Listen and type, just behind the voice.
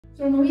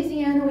So in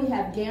Louisiana, we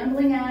have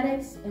gambling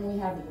addicts and we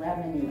have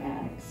revenue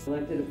addicts.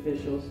 Elected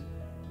officials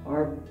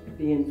are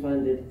being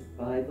funded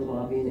by the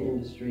lobbying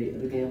industry,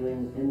 the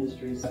gambling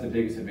industries. That's the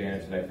biggest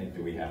advantage that I think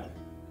that we have.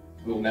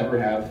 We'll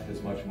never have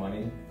as much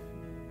money,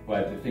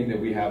 but the thing that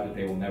we have that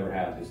they will never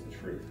have is the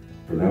truth.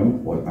 For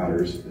them, what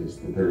matters is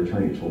that their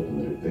attorney told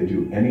them that if they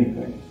do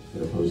anything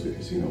that opposed the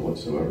casino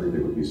whatsoever, they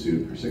would be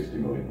sued for $60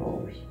 million,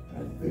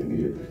 and they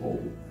immediately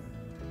folded.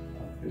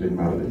 It didn't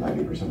matter that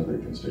 90% of their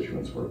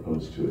constituents were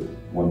opposed to it.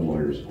 One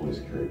lawyer's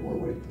voice carried more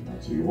weight than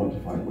that. So you want to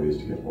find ways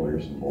to get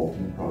lawyers involved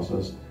in the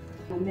process.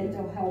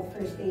 Mental health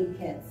first aid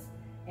kits.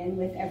 And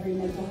with every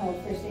mental health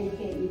first aid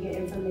kit, you get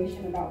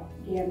information about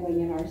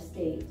gambling in our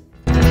state.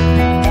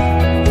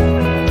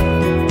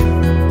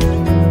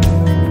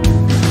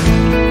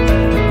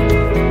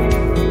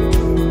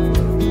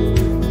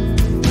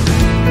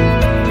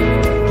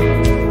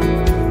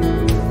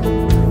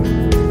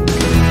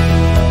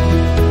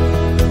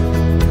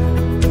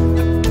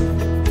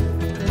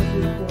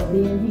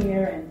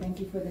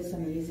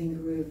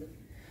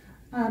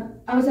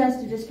 I was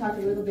asked to just talk a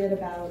little bit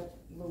about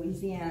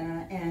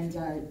Louisiana, and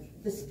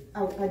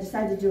I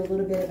decided to do a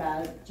little bit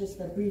about just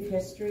the brief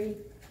history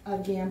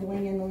of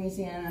gambling in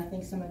Louisiana. I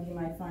think some of you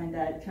might find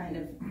that kind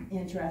of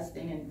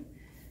interesting and,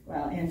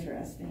 well,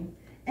 interesting.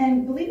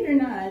 And believe it or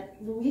not,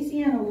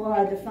 Louisiana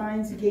law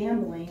defines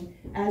gambling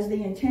as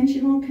the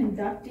intentional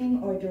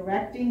conducting or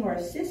directing or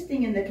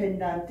assisting in the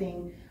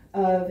conducting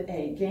of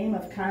a game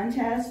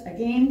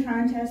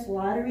contest,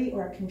 lottery,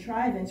 or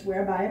contrivance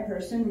whereby a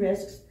person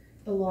risks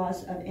the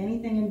loss of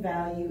anything in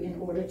value in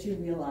order to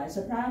realize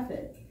a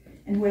profit.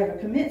 And whoever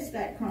commits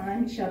that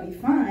crime shall be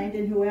fined,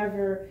 and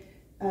whoever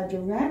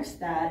directs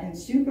that and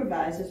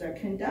supervises or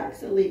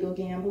conducts illegal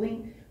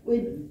gambling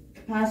would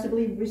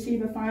possibly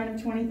receive a fine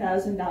of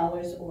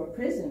 $20,000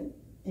 or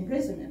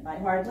imprisonment by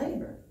hard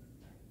labor.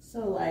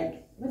 So,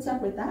 like, what's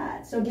up with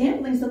that? So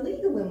gambling's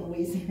illegal in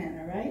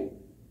Louisiana, right?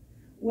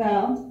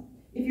 Well,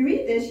 if you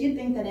read this, you'd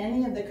think that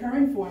any of the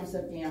current forms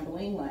of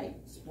gambling, like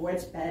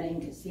sports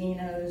betting,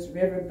 casinos,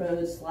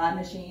 riverboats, slot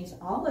machines,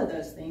 all of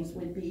those things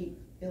would be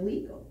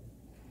illegal.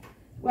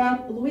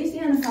 Well,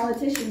 Louisiana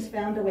politicians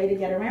found a way to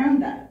get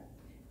around that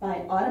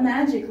by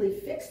automatically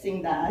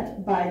fixing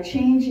that by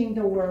changing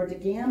the word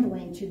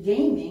gambling to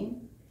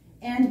gaming,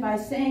 and by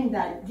saying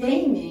that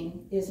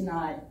gaming is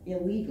not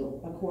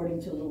illegal according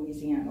to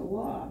Louisiana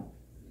law.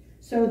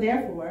 So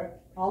therefore,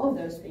 all of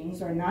those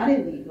things are not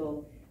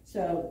illegal.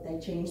 So they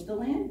changed the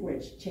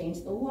language,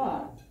 changed the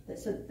law,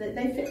 so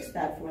they fixed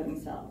that for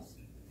themselves.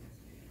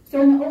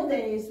 So in the old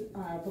days,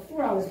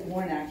 before I was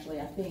born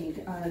actually, I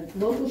think,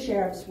 local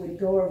sheriffs would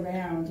go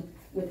around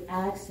with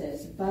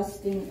axes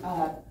busting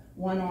up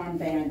one-armed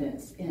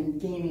bandits in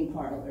gaming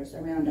parlors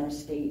around our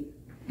state.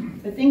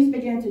 But things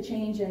began to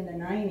change in the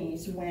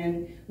 90s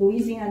when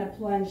Louisiana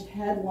plunged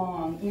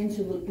headlong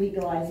into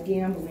legalized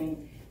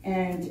gambling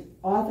and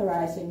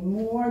authorizing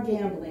more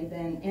gambling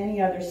than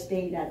any other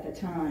state at the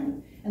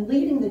time. And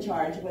leading the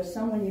charge was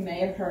someone you may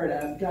have heard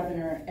of,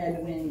 Governor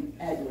Edwin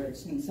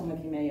Edwards, and some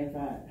of you may have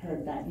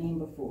heard that name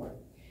before.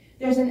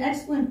 There's an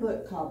excellent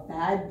book called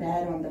Bad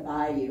Bet on the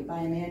Bayou by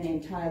a man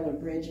named Tyler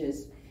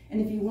Bridges.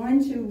 And if you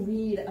want to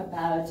read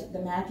about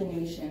the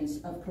machinations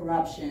of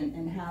corruption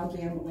and how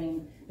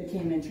gambling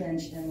became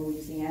entrenched in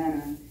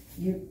Louisiana,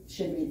 you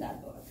should read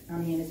that book. I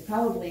mean, it's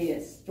probably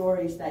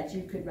stories that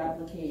you could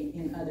replicate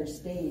in other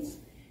states.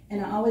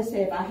 And I always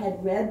say if I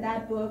had read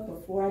that book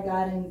before I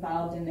got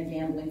involved in the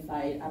gambling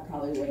fight, I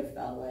probably would have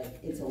felt like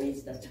it's a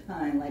waste of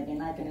time, like you're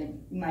not gonna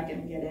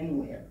get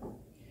anywhere.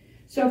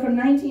 So from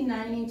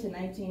 1990 to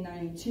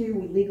 1992,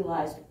 we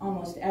legalized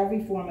almost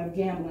every form of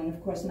gambling,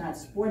 of course not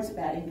sports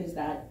betting because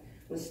that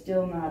was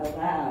still not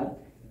allowed.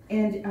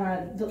 And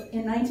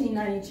in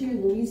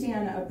 1992,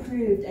 Louisiana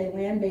approved a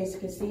land-based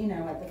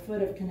casino at the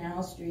foot of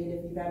Canal Street.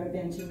 If you've ever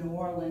been to New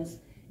Orleans,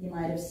 you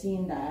might have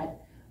seen that.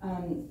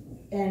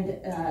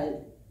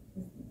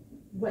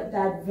 What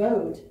that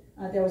vote,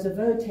 there was a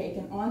vote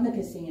taken on the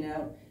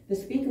casino. The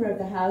Speaker of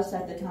the House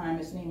at the time,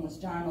 his name was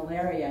John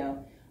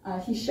Alario,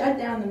 he shut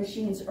down the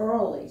machines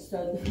early,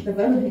 so the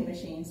voting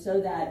machines,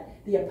 so that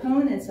the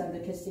opponents of the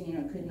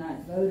casino could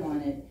not vote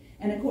on it.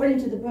 And according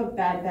to the book,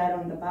 Bad Bet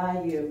on the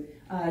Bayou,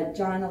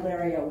 John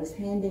Alario was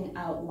handing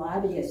out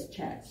lobbyist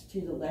checks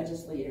to the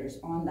legislators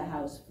on the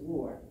House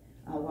floor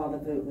while the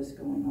vote was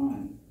going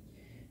on.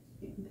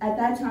 At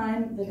that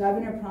time, the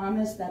governor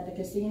promised that the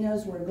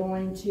casinos were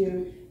going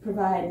to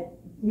provide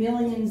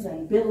millions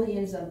and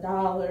billions of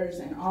dollars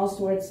and all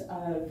sorts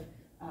of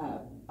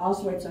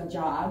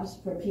jobs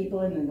for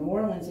people in the New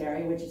Orleans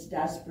area, which is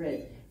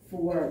desperate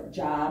for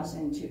jobs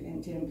and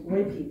to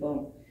employ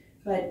people.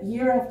 But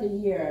year after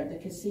year, the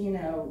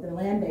casino, the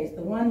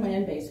one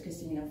land-based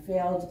casino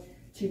failed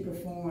to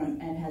perform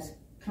and has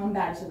come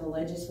back to the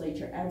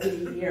legislature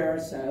every year or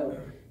so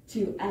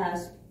to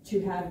ask to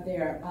have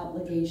their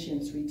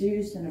obligations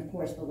reduced, and of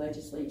course the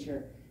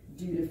legislature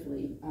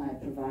dutifully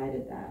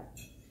provided that.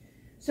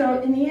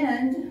 So in the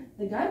end,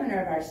 the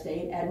governor of our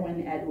state,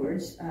 Edwin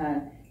Edwards,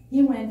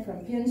 he went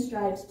from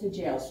pinstripes to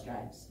jail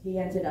stripes. He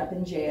ended up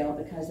in jail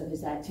because of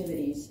his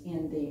activities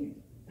in the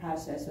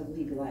process of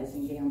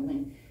legalizing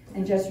gambling.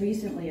 And just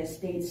recently, a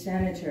state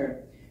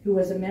senator who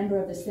was a member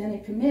of the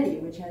Senate committee,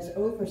 which has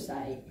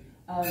oversight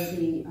of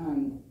the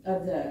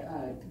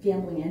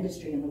gambling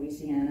industry in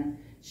Louisiana,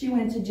 she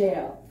went to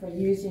jail for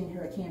using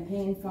her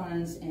campaign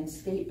funds and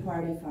state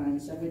party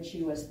funds, of which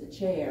she was the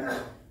chair,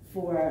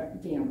 for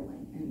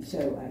gambling. And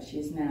so she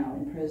is now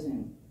in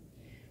prison.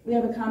 We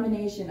have a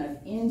combination of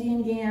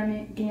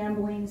Indian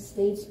gambling,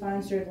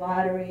 state-sponsored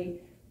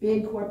lottery,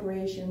 big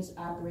corporations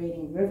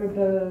operating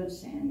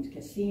riverboats and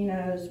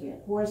casinos. We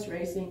have horse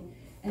racing.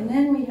 And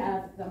then we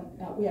have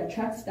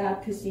truck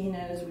stop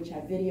casinos, which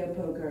have video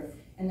poker.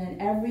 And then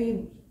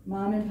every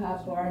mom and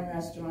pop bar and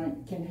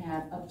restaurant can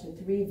have up to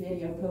 3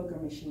 video poker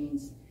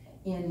machines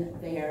in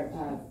their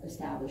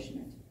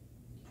establishment.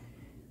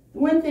 The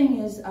one thing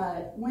is,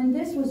 when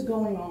this was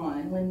going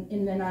on,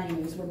 in the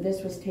 90s, when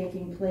this was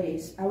taking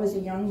place, I was a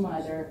young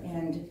mother,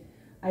 and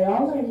I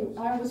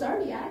was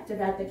already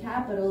active at the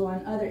Capitol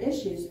on other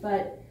issues,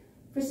 but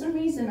for some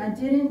reason I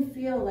didn't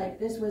feel like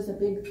this was a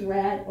big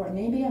threat, or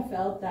maybe I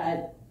felt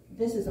that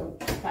this is a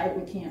fight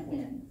we can't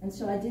win. And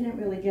so I didn't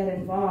really get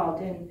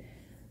involved, and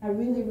I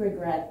really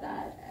regret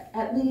that.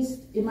 At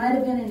least it might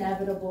have been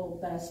inevitable,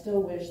 but I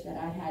still wish that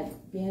I had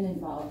been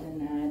involved in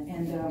that.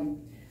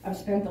 And I've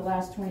spent the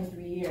last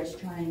 23 years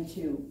trying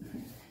to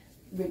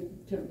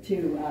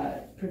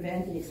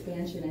prevent the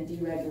expansion and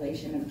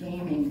deregulation of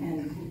gaming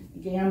and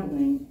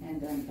gambling,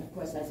 and of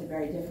course that's a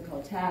very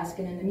difficult task.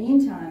 And in the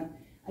meantime,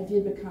 I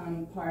did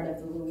become part of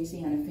the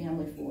Louisiana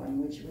Family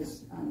Forum, which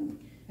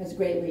has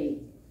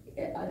greatly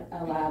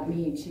allowed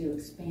me to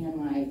expand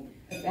my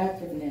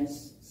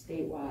effectiveness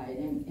statewide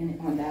and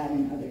on that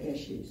and other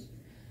issues.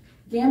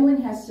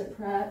 Gambling has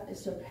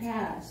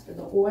surpassed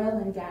the oil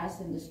and gas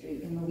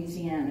industry in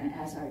Louisiana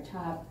as our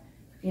top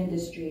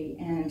industry,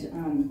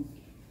 and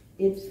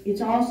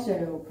it's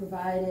also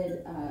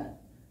provided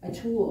a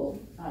tool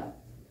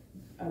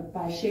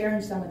by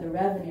sharing some of the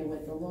revenue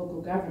with the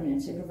local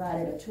governments. It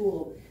provided a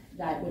tool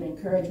that would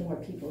encourage more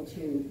people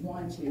to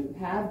want to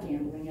have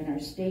gambling in our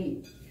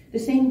state. The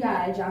same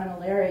guy, John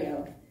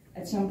Alario,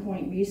 at some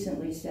point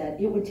recently said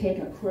it would take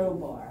a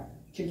crowbar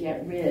to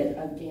get rid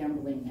of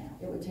gambling now.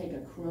 It would take a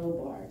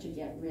crowbar to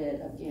get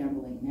rid of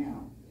gambling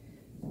now.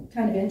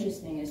 Kind of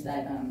interesting is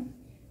that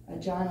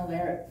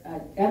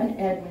Evan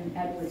Edwin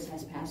Edwards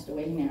has passed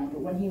away now,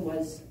 but when he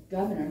was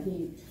governor,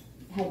 he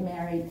had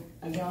married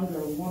a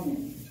younger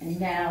woman. And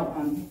now,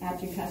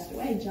 after he passed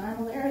away, John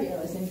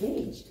Alario is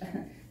engaged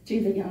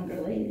to the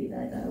younger lady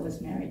that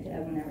was married to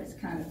Evan Edwards.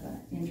 Kind of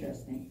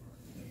interesting.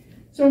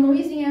 So in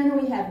Louisiana,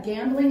 we have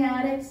gambling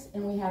addicts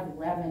and we have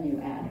revenue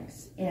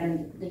addicts.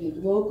 And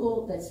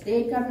the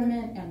state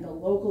government and the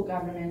local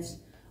governments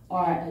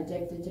are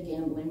addicted to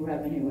gambling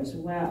revenue as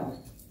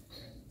well.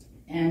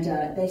 And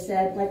they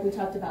said, like we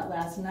talked about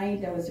last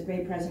night, there was a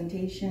great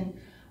presentation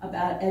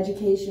about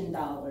education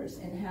dollars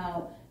and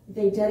how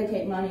they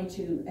dedicate money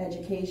to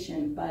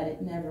education, but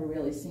it never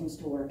really seems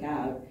to work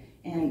out.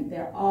 And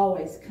they're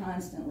always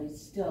constantly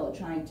still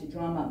trying to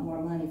drum up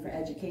more money for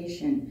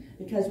education,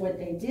 because what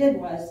they did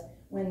was,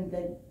 when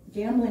the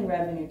gambling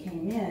revenue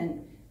came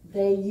in,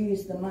 they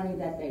used the money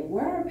that they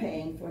were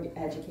paying for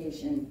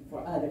education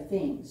for other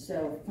things.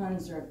 So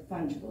funds are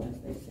fungible, as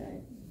they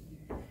say.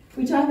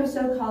 We talk of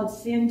so-called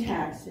sin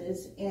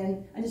taxes,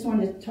 and I just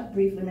wanted to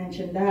briefly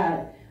mention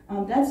that.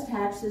 That's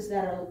taxes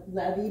that are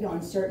levied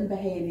on certain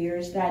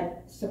behaviors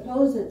that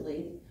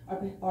supposedly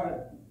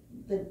are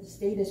the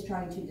state is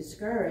trying to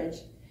discourage,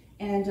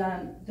 and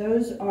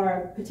those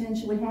are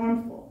potentially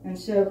harmful. And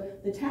so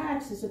the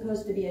tax is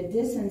supposed to be a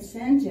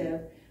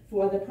disincentive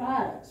for the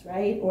products,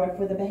 right, or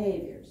for the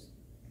behaviors.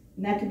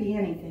 And that could be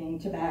anything: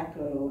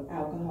 tobacco,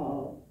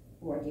 alcohol,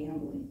 or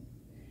gambling.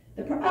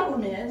 The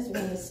problem is,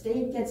 when the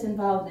state gets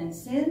involved in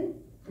sin,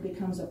 it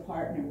becomes a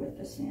partner with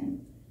the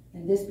sin.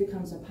 And this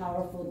becomes a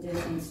powerful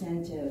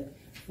disincentive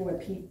for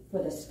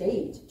the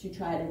state to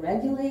try to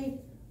regulate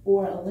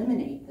or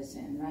eliminate the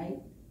sin,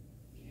 right?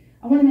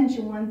 I want to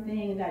mention one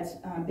thing that's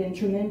been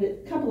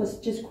tremendous,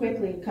 just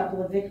quickly, a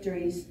couple of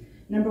victories.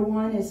 Number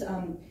one is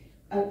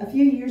a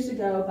few years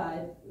ago,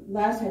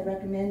 Les had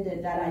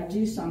recommended that I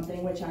do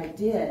something, which I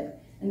did,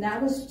 and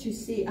that was to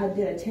see, I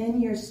did a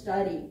 10-year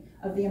study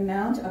of the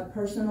amount of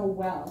personal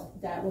wealth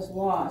that was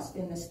lost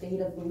in the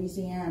state of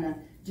Louisiana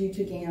due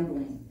to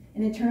gambling.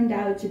 And it turned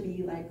out to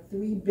be like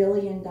 $3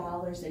 billion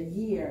a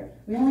year.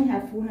 We only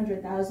have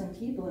 400,000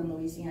 people in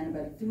Louisiana,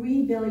 but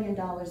 $3 billion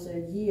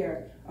a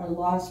year are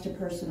lost to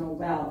personal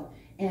wealth.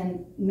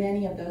 And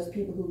many of those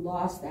people who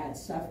lost that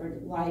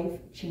suffered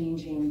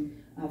life-changing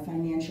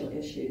financial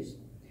issues.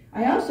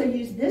 I also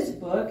used this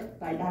book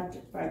by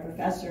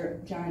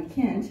Professor John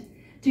Kent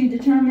to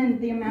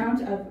determine the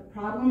amount of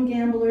problem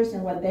gamblers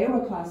and what they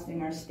were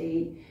costing our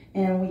state.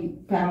 And we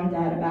found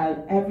that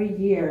about every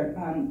year,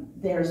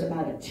 there's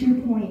about a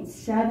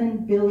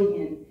 $2.7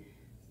 billion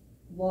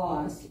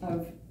loss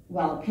of,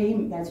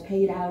 payment that's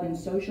paid out in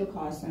social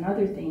costs and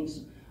other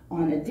things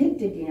on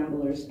addicted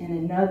gamblers and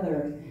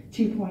another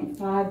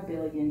 $2.5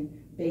 billion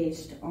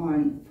based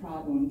on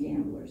problem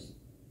gamblers.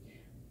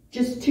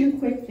 Just two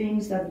quick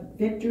things of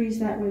victories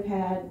that we've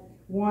had.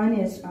 One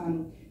is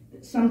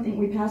something,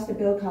 we passed a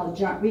bill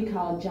we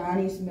call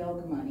Johnny's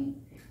Milk Money.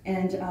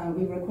 And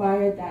we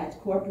required that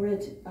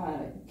corporate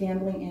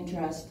gambling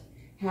interest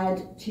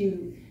had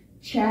to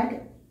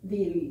check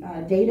the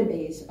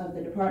database of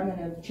the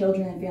Department of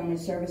Children and Family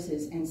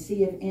Services and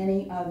see if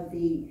any of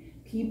the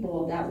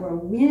people that were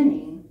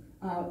winning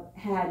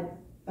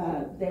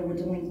they were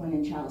delinquent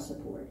in child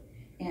support.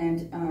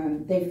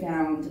 And they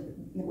found,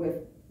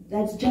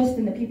 that's just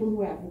in the people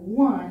who have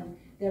won,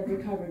 they've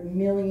recovered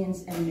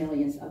millions and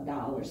millions of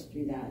dollars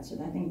through that. So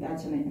I think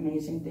that's an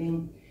amazing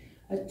thing.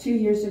 2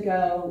 years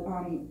ago,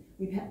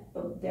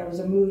 there was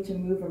a move to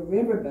move a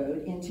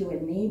riverboat into a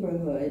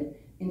neighborhood,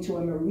 into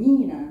a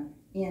marina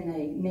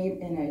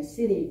in a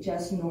city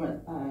just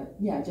north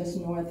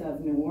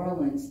of New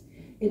Orleans.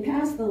 It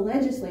passed the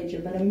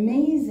legislature, but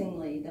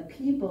amazingly, the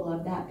people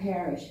of that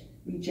parish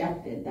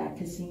rejected that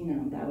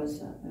casino. That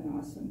was an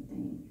awesome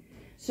thing.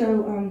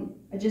 So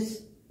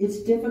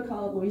it's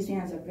difficult.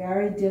 Louisiana's a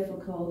very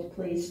difficult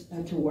place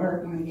to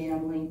work on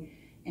gambling,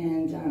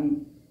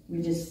 and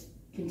we just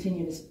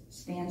continue to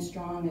stand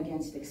strong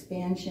against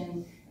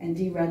expansion and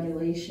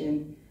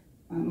deregulation.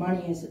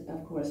 Money is,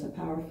 of course, a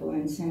powerful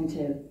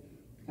incentive.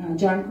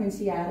 John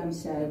Quincy Adams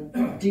said,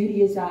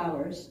 "Duty is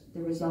ours,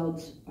 the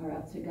results are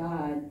up to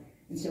God."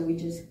 And so we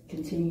just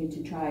continue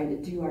to try to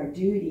do our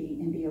duty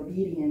and be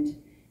obedient,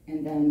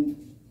 and then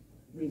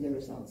leave the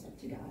results up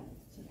to God.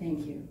 So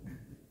thank you.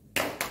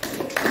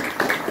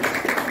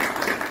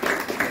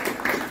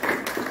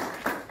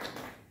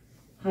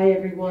 Hi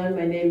everyone,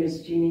 my name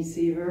is Jeanne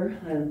Seaver.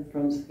 I'm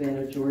from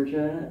Savannah,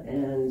 Georgia,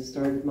 and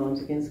started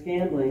Moms Against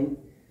Gambling.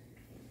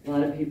 A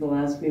lot of people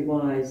ask me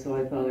why, so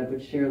I thought I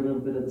would share a little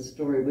bit of the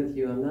story with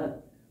you. I'm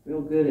not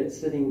real good at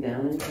sitting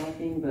down and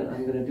talking, but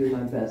I'm going to do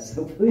my best.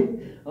 Hopefully,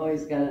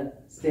 always got to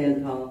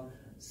stand tall.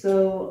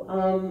 So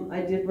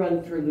I did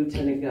run for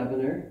Lieutenant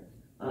Governor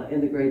in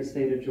the great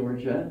state of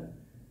Georgia.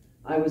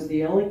 I was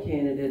the only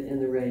candidate in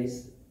the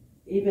race.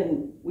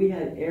 Even we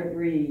had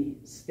every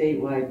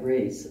statewide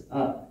race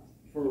up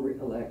for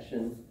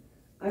re-election.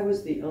 I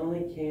was the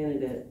only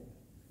candidate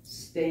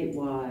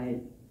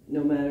statewide,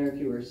 no matter if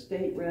you were a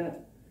state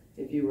rep,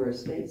 if you were a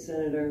state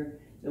senator,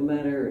 no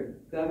matter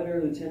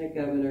governor, lieutenant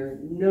governor,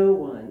 no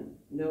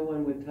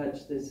one would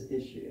touch this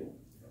issue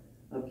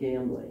of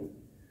gambling.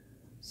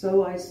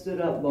 So I stood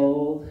up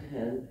bold,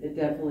 and it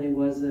definitely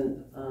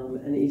wasn't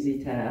an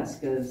easy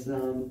task, as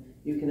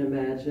you can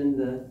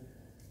imagine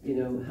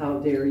how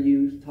dare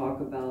you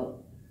talk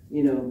about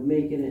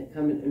making it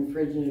come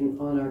infringing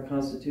on our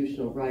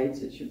constitutional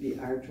rights. It should be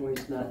our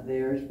choice, not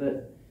theirs.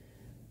 But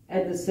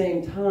at the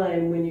same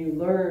time, when you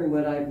learn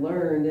what I've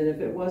learned, and if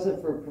it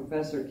wasn't for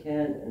Professor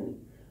Kent and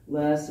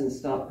Les and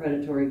Stop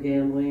Predatory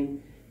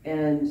Gambling,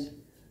 and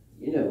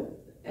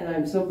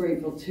I'm so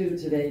grateful too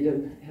today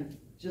to have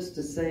just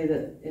to say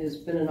that it has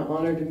been an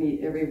honor to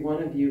meet every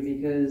one of you,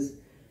 because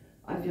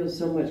I feel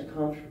so much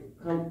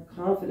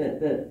confident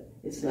that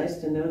it's nice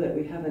to know that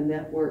we have a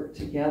network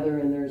together,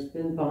 and there's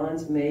been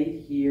bonds made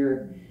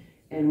here.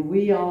 And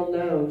we all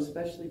know,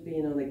 especially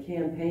being on the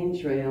campaign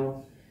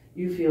trail,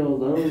 you feel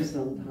alone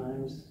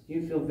sometimes.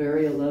 You feel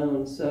very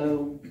alone.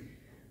 So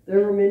there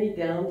were many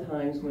down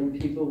times when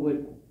people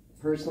would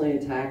personally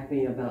attack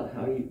me about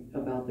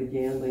about the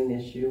gambling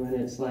issue, and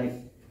it's like,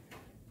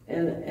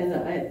 and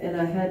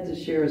I had to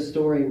share a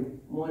story,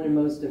 one and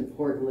most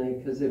importantly,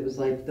 because it was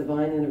like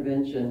divine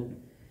intervention,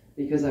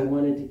 because I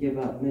wanted to give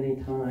up many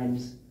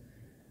times.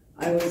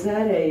 I was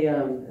at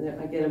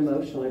I get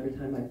emotional every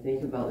time I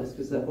think about this,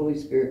 because the Holy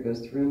Spirit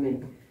goes through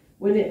me.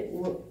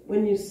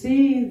 When you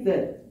see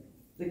that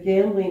the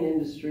gambling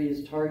industry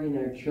is targeting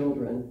our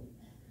children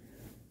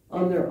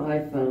on their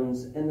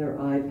iPhones and their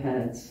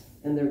iPads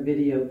and their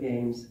video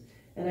games,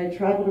 and I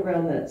traveled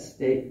around the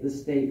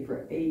state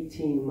for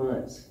 18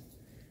 months,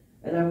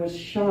 and I was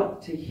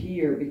shocked to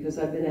hear, because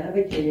I've been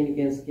advocating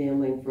against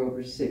gambling for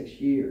over 6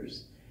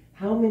 years,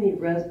 how many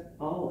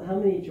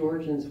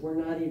Georgians were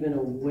not even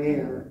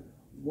aware,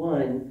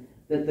 one,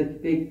 that the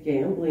big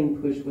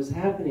gambling push was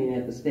happening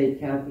at the state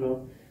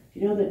capitol. Do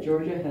you know that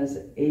Georgia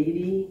has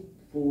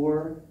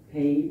 84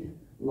 paid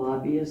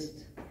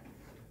lobbyists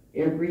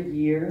every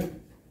year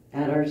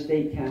at our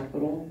state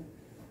capitol?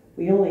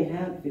 We only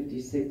have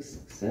 56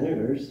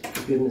 senators,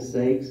 for goodness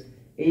sakes,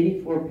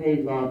 84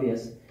 paid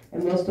lobbyists.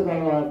 And most of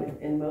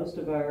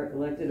our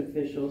elected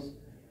officials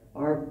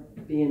are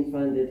being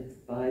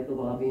funded by the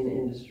lobbying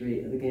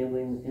industry, the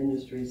gambling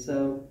industry.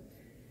 So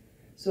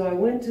I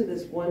went to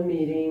this one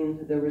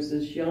meeting. There was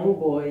this young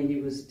boy, he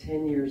was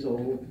 10 years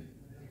old.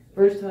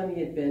 First time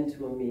he had been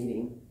to a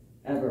meeting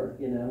ever,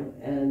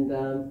 and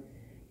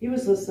he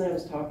was listening. I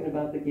was talking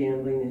about the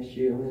gambling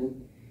issue,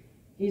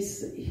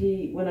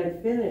 and when I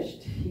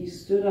finished, he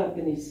stood up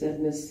and he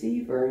said, "Miss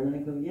Seaver," and I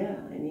go, "Yeah,"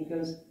 and he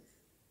goes,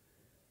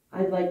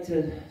 "I'd like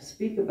to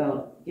speak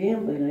about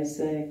gambling." I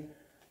say,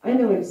 "I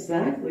know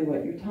exactly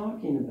what you're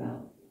talking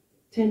about."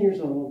 10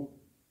 years old.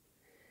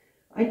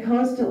 I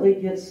constantly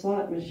get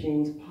slot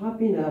machines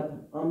popping up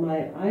on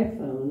my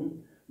iPhone,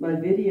 my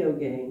video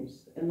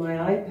games, and my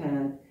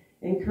iPad,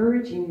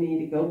 encouraging me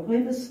to go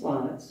play the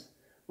slots,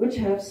 which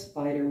have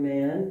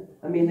Spider-Man.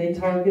 I mean, they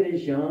target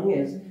as young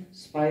as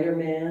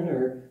Spider-Man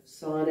or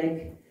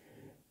Sonic,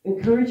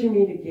 encouraging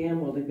me to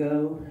gamble, to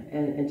go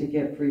and to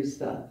get free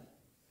stuff.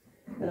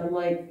 And I'm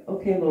like,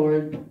 okay,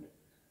 Lord,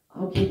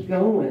 I'll keep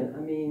going. I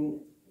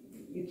mean,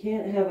 you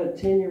can't have a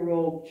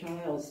 10-year-old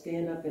child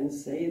stand up and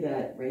say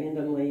that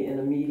randomly in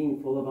a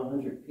meeting full of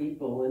 100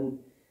 people. And,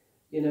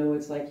 you know,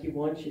 it's like he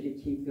wants you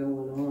to keep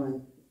going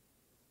on.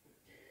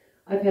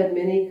 I've had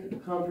many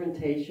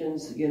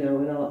confrontations, you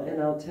know,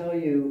 and I'll tell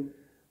you,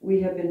 we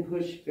have been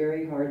pushed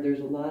very hard. There's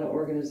a lot of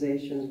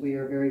organizations we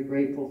are very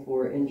grateful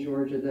for in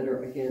Georgia that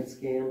are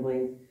against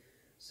gambling.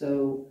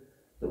 So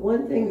the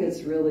one thing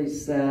that's really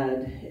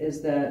sad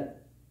is that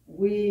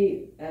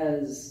we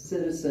as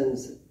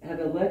citizens have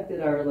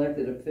elected our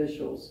elected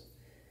officials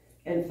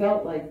and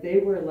felt like they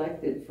were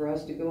elected for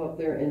us to go up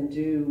there and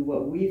do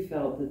what we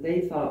felt that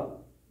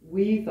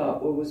we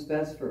thought what was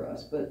best for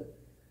us, but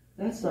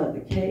that's not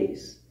the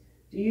case.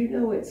 Do you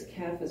know it's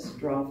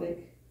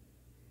catastrophic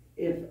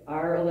if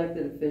our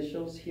elected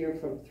officials hear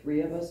from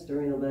 3 of us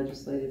during a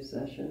legislative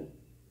session?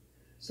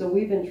 So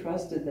we've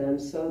entrusted them,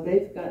 so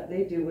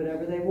they do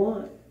whatever they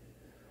want.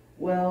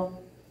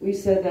 Well, we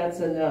said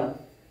that's enough.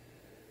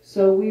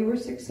 So we were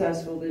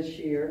successful this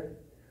year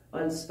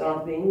on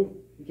stopping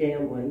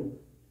gambling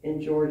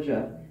in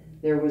Georgia.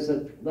 There was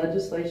a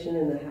legislation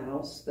in the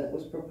House that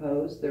was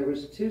proposed. There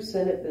was 2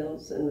 Senate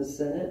bills in the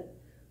Senate.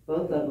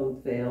 Both of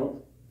them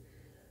failed.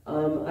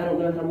 I don't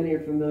know how many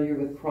are familiar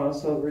with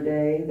crossover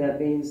day. That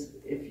means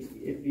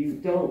if you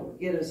don't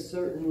get a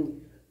certain,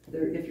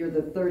 if you're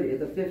the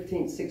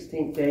 15th,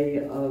 16th day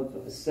of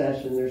a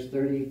session, there's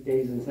 30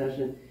 days in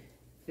session,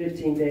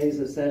 15 days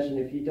of session,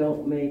 if you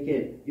don't make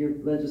it, your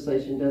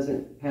legislation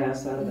doesn't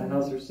pass out of the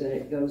House or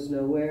Senate, it goes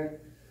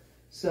nowhere.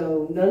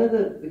 So none of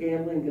the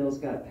gambling bills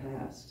got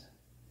passed.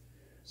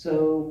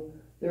 So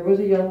there was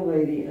a young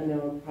lady, I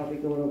know I'm probably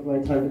going over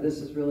my time, but this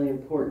is a really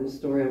important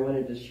story I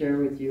wanted to share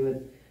with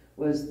you.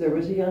 There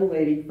was a young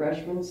lady,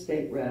 freshman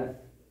state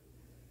rep.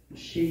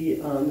 She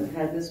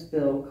had this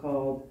bill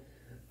called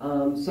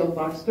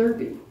Soapbox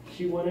Derby.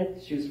 She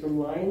was from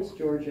Lyons,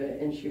 Georgia,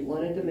 and she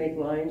wanted to make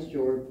Lyons,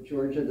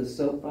 Georgia, the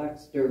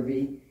Soapbox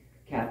Derby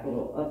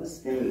capital of the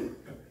state.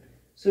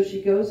 So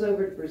she goes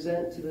over to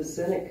present to the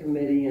Senate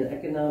Committee on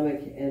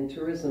Economic and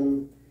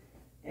Tourism,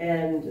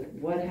 and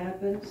what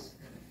happens?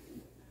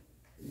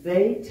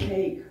 They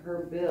take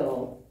her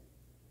bill,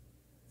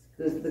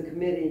 the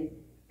committee,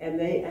 and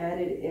they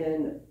added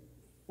in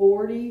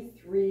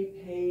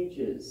 43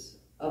 pages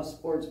of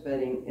sports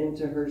betting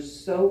into her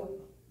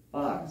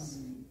soapbox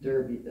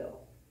derby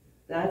bill.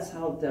 That's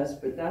how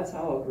desperate, that's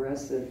how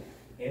aggressive.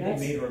 And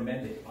they made her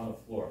amend it on the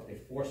floor. They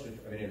forced her to,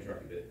 I mean,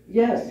 interrupted it.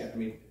 Yes. Yeah, I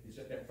mean,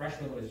 that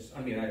freshman was just,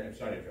 I mean, I'm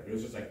sorry to interrupt, but it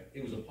was just like,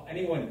 it was,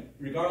 anyone,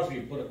 regardless of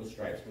your political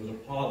stripes, it was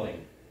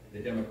appalling,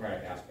 the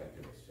democratic aspect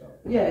of it, so.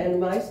 Yeah, and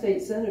my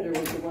state senator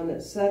was the one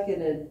that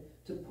seconded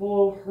to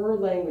pull her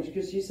language,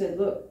 because she said,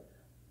 look,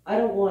 I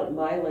don't want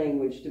my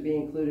language to be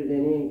included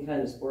in any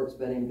kind of sports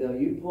betting bill.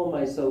 You pull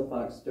my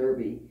soapbox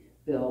derby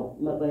bill,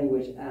 my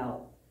language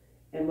out.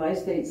 And my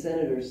state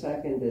senator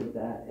seconded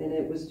that. And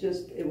it was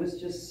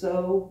just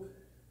so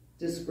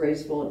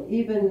disgraceful. And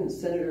even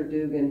Senator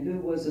Dugan, who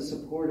was a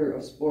supporter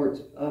of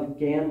sports, of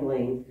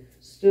gambling,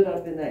 stood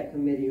up in that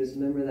committee, was a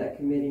member of that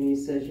committee, and he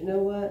says, you know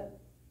what?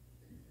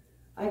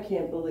 I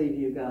can't believe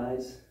you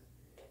guys.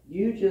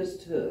 You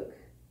just took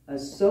a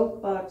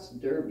soapbox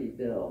derby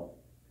bill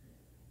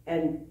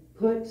and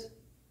put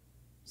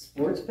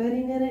sports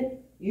betting in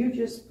it. You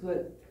just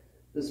put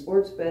the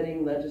sports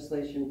betting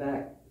legislation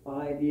back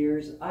 5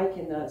 years. I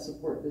cannot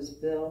support this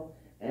bill,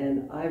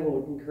 and I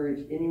will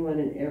encourage anyone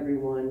and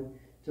everyone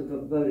to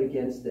vote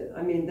against it.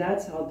 I mean,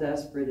 that's how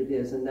desperate it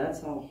is, and that's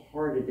how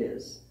hard it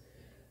is.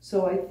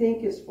 So I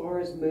think as far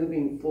as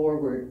moving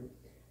forward,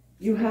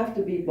 you have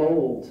to be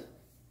bold.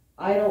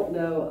 I don't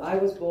know, I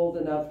was bold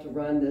enough to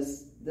run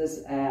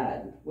this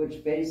ad,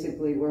 which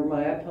basically were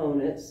my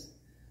opponents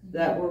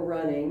that were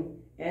running,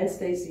 and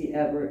Stacey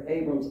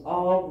Abrams,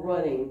 all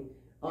running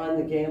on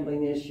the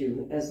gambling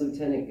issue as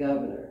lieutenant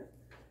governor.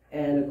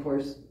 And of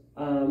course,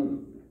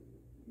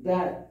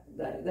 that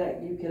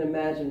you can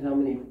imagine how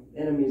many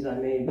enemies I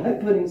made by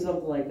putting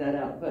something like that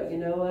out. But you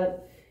know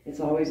what? It's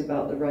always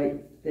about the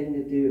right thing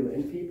to do,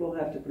 and people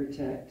have to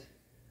protect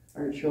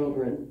our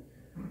children.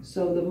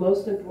 So the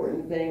most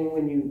important thing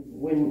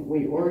when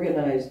we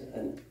organized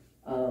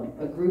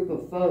a group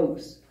of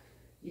folks,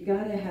 they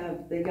gotta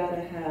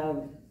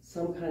have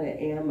some kind of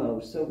ammo.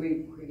 So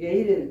we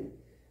created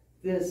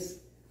these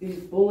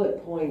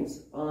bullet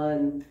points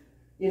on,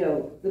 you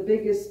know, the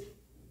biggest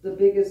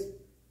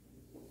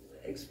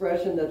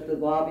expression that the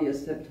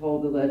lobbyists have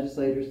told the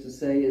legislators to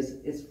say is,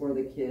 it's for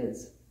the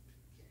kids.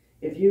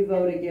 If you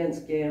vote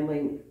against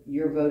gambling,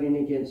 you're voting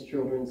against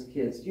children's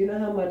kids. Do you know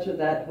how much of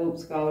that Hope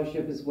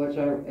Scholarship is what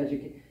our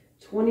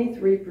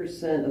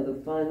 23% of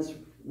the funds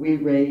we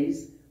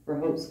raise for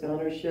Hope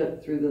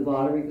Scholarship through the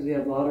lottery, because we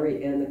have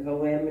lottery and the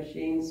COAM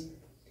machines,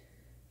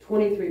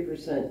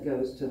 23%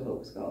 goes to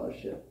Hope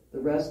Scholarship. The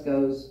rest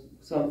goes,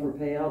 some for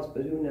payouts,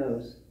 but who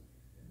knows?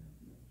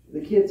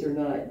 The kids are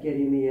not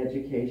getting the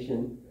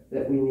education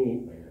that we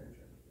need.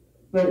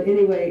 But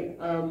anyway,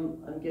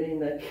 I'm getting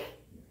that.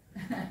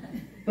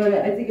 But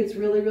I think it's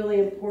really, really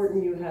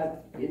important you have,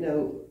 you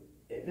know,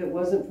 if it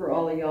wasn't for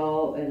all of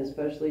y'all, and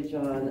especially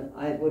John,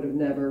 I would have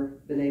never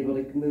been able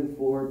to move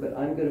forward, but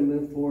I'm going to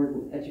move forward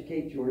and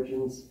educate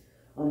Georgians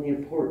on the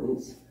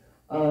importance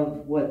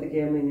of what the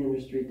gambling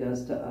industry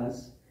does to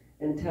us.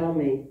 And tell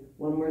me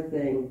one more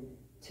thing,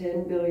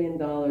 $10 billion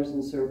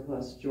in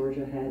surplus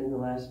Georgia had in the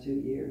last 2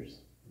 years.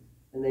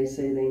 And they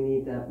say they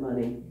need that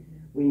money.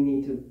 We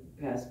need to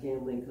pass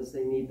gambling because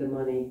they need the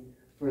money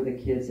for the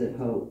kids at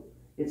Hope.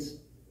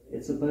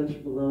 It's a bunch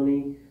of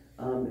baloney.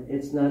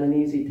 It's not an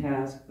easy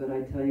task, but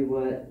I tell you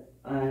what,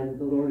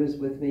 the Lord is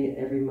with me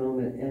every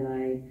moment, and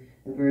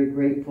I am very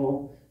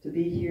grateful to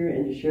be here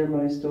and to share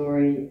my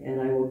story,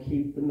 and I will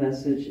keep the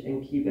message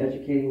and keep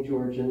educating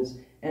Georgians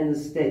and the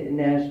state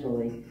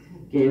nationally.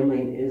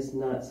 Gambling is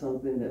not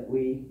something that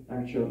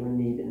our children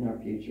need in our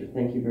future.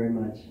 Thank you very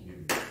much.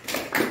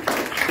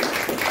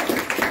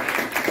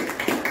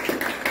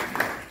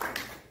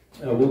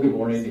 Well, good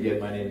morning again.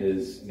 My name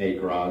is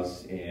Nate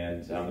Grasz,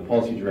 and I'm the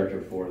policy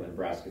director for the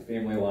Nebraska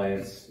Family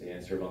Alliance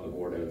and serve on the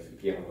board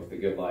of Gambling with the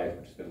Good Life,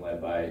 which has been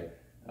led by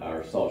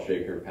our salt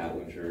shaker, Pat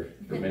Lunger,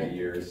 for many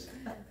years.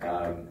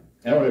 And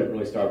I want to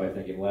really start by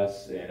thanking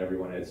Les and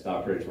everyone at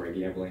Stop Predatory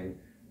Gambling.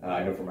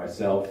 I know for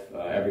myself,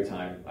 every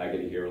time I get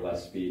to hear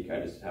Les speak, I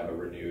just have a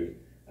renewed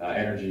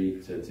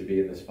energy to be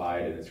in this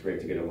fight, and it's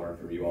great to get to learn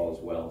from you all as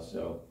well.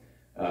 So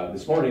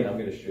this morning, I'm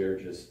going to share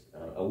just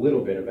a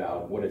little bit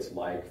about what it's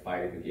like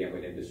fighting the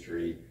gambling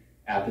industry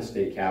at the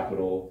state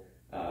capitol,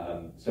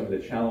 some of the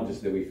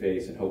challenges that we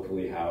face, and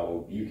hopefully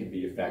how you can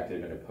be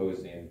effective in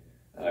opposing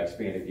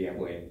expanded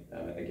gambling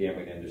in the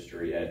gambling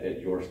industry at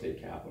your state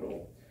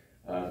capitol.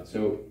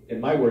 So in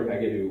my work, I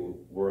get to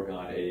work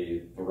on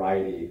a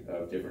variety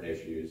of different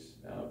issues,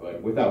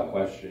 but without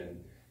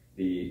question,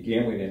 the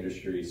gambling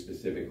industry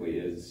specifically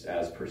is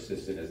as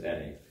persistent as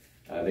any.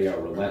 They are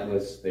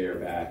relentless. They are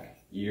back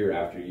year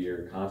after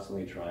year,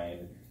 constantly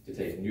trying to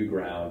take new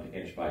ground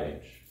inch by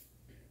inch.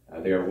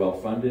 They are well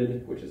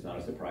funded, which is not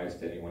a surprise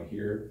to anyone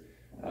here,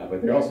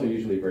 but they're also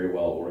usually very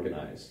well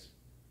organized.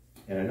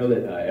 And I know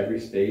that every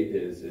state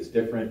is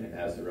different and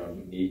has their own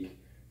unique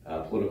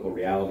political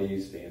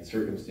realities and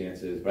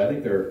circumstances, but I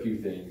think there are a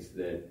few things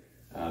that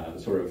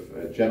sort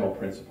of general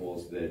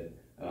principles that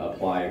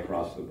apply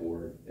across the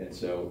board. And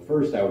so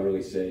first, I would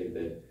really say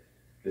that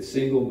the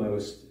single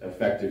most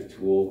effective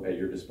tool at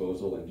your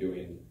disposal in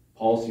doing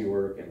policy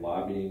work and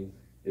lobbying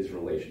is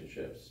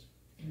relationships.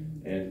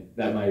 And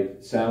that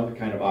might sound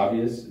kind of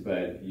obvious,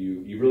 but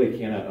you really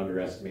cannot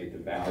underestimate the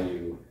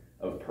value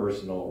of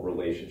personal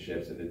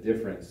relationships and the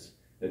difference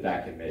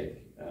that can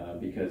make.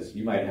 Because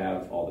you might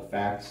have all the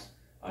facts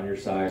on your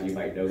side, you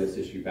might know this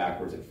issue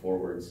backwards and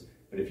forwards,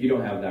 but if you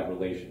don't have that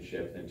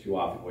relationship, then too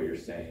often what you're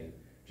saying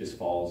just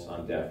falls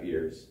on deaf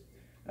ears.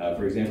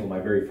 For example, my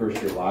very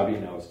first year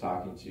lobbying, I was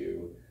talking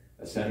to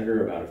a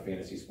senator about a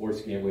fantasy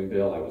sports gambling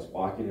bill. I was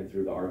walking him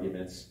through the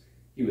arguments.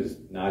 He was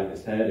nodding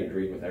his head,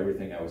 agreeing with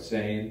everything I was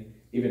saying,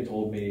 even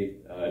told me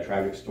a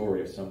tragic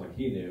story of someone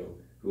he knew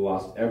who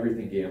lost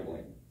everything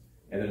gambling.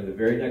 And then in the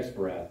very next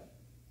breath,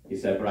 he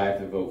said, but I have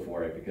to vote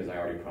for it because I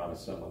already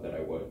promised someone that I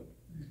would.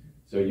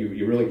 So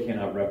you really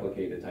cannot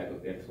replicate the type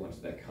of influence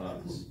that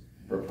comes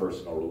from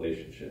personal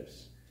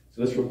relationships.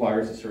 So this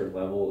requires a certain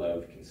level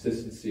of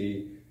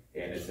consistency,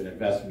 and it's an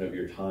investment of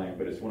your time,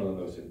 but it's one of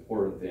the most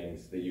important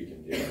things that you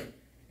can do.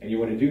 And you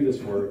want to do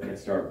this work and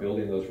start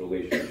building those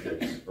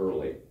relationships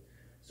early.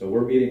 So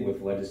we're meeting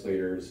with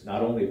legislators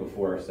not only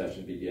before our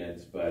session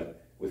begins,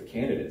 but with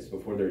candidates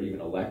before they're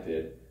even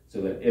elected, so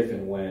that if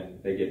and when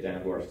they get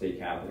down to our state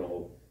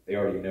capitol, they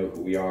already know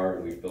who we are,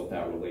 and we've built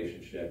that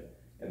relationship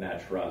and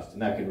that trust,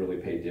 and that can really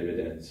pay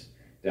dividends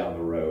down the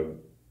road.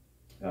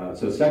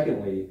 So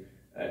secondly,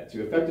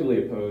 to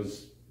effectively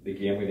oppose the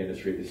gambling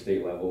industry at the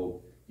state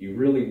level, you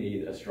really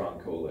need a strong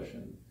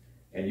coalition.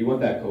 And you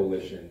want that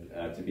coalition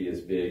to be as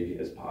big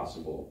as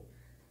possible.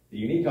 The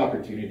unique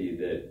opportunity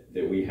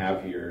that we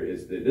have here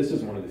is that this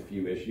is one of the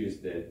few issues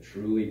that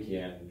truly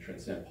can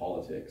transcend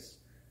politics.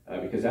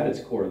 Because at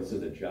its core, this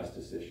is a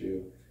justice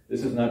issue.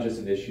 This is not just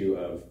an issue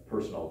of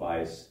personal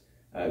vice.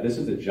 This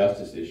is a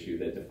justice issue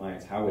that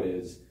defines how it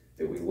is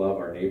that we love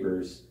our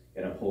neighbors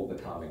and uphold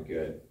the common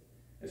good.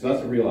 And so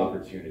that's a real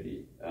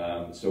opportunity.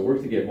 So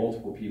work to get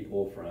multiple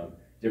people from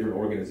different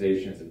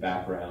organizations and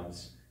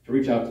backgrounds to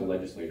reach out to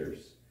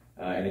legislators.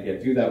 And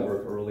again, do that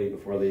work early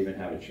before they even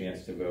have a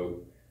chance to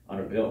vote on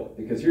a bill.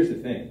 Because here's the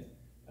thing,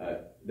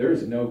 there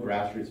is no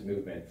grassroots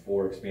movement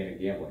for expanded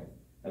gambling.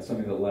 That's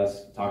something that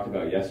Les talked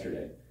about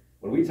yesterday.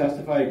 When we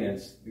testify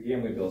against the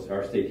gambling bills at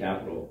our state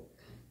capitol,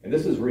 and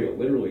this is real,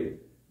 literally,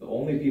 the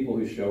only people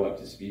who show up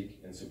to speak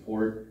in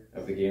support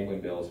of the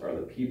gambling bills are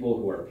the people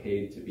who are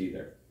paid to be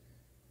there.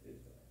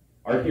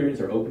 Our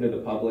hearings are open to the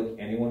public,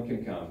 anyone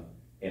can come,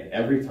 And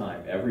every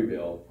time, every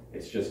bill,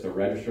 it's just the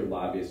registered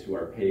lobbyists who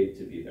are paid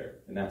to be there,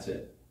 and that's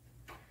it.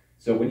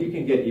 So when you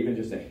can get even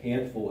just a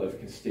handful of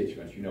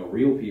constituents,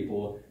 real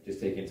people just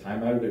taking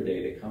time out of their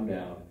day to come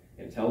down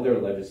and tell their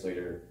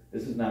legislator,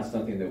 this is not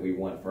something that we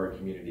want for our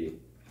community,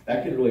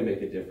 that can really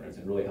make a difference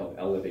and really help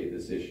elevate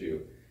this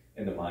issue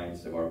in the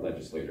minds of our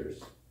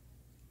legislators.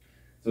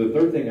 So the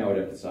third thing I would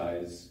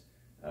emphasize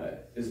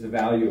is the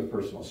value of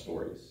personal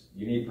stories.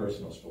 You need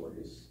personal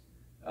stories.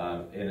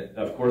 And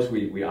of course,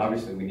 we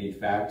obviously need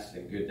facts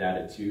and good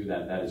data too,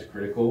 that is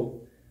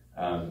critical.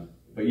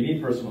 But you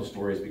need personal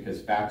stories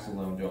because facts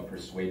alone don't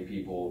persuade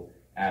people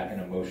at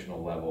an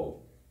emotional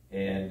level.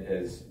 And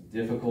as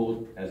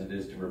difficult as it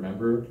is to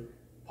remember,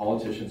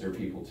 politicians are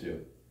people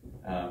too.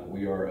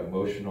 We are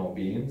emotional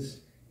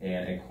beings,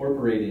 and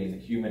incorporating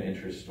human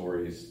interest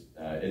stories,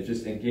 it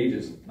just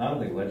engages not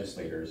only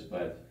legislators,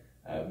 but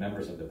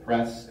members of the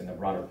press and the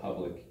broader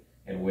public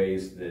in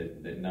ways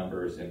that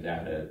numbers and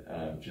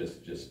data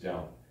just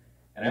don't.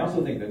 And I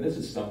also think that this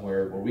is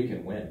somewhere where we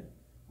can win,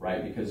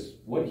 right? Because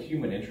what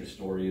human interest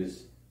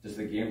stories does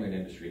the gambling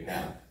industry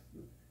have?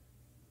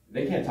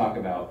 They can't talk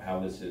about how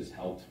this has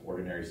helped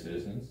ordinary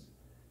citizens.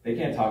 They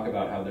can't talk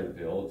about how their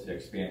bill to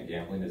expand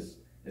gambling is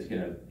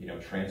going to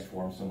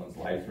transform someone's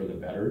life for the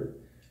better.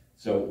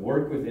 So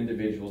work with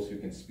individuals who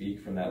can speak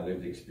from that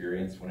lived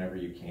experience whenever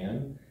you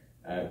can,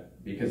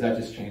 because that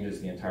just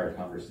changes the entire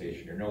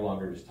conversation. You're no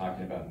longer just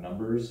talking about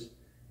numbers,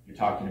 you're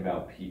talking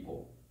about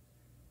people.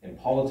 And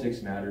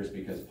politics matters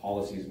because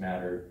policies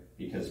matter,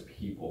 because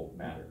people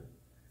matter.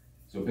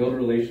 So build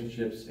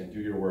relationships and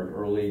do your work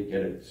early,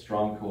 get a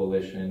strong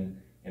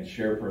coalition, and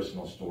share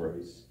personal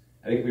stories.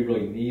 I think we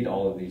really need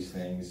all of these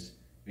things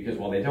because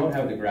while they don't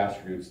have the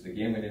grassroots, the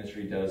gambling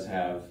industry does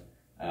have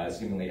a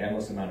seemingly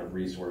endless amount of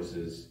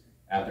resources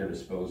at their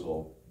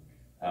disposal.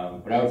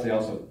 But I would say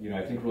also,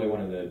 I think really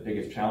one of the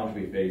biggest challenges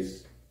we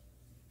face,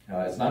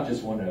 it's not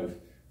just one of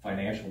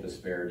financial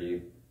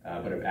disparity,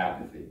 but of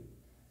apathy.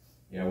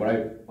 What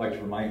I like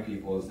to remind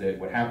people is that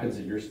what happens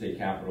at your state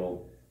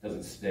capital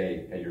doesn't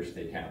stay at your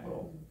state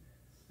capital.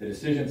 The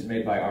decisions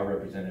made by our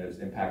representatives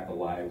impact the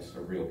lives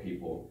of real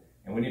people,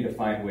 and we need to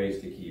find ways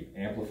to keep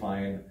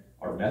amplifying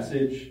our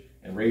message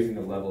and raising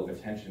the level of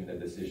attention that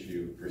this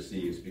issue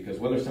receives, because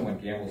whether someone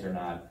gambles or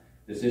not,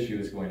 this issue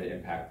is going to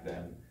impact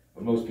them,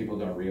 but most people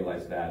don't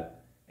realize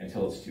that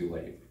until it's too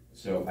late.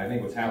 So I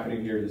think what's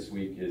happening here this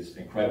week is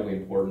incredibly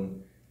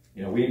important.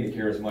 We need to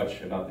care as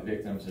much about the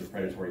victims of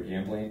predatory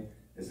gambling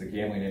as the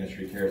gambling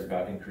industry cares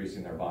about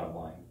increasing their bottom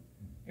line.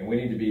 And we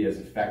need to be as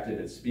effective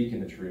at speaking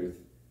the truth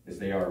as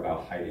they are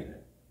about hiding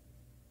it.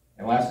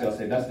 And lastly, I'll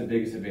say that's the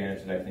biggest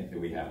advantage that I think that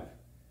we have.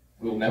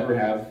 We'll never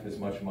have as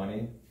much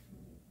money,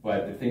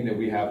 but the thing that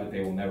we have that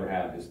they will never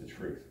have is the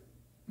truth,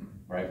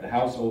 right? The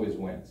house always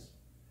wins.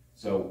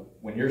 So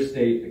when your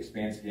state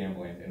expands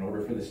gambling, in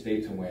order for the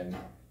state to win,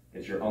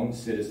 it's your own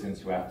citizens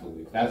who have to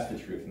lose. That's the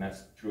truth, and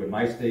that's true in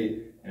my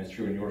state, and it's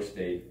true in your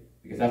state,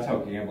 because that's how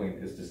gambling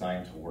is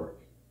designed to work.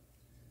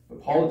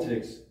 But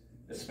politics,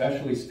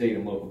 especially state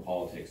and local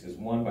politics, is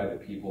won by the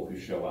people who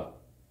show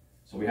up.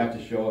 So we have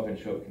to show up and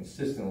show up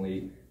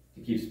consistently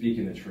to keep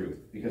speaking the truth.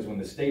 Because when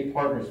the state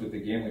partners with the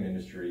gambling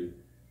industry,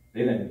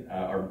 they then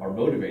are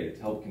motivated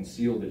to help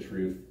conceal the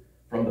truth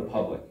from the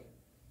public.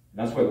 And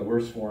that's why the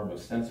worst form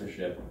of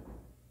censorship,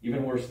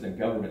 even worse than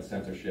government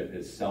censorship,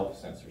 is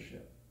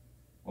self-censorship.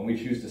 When we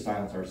choose to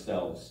silence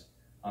ourselves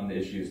on the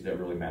issues that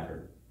really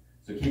matter.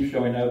 So keep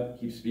showing up,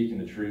 keep speaking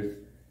the truth,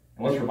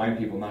 and let's remind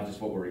people not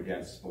just what we're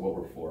against, but what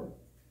we're for.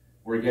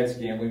 We're against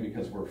gambling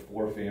because we're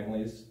for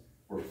families,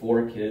 we're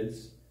for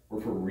kids,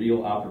 we're for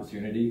real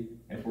opportunity,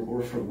 and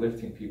we're for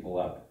lifting people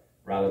up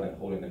rather than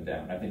holding them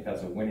down. I think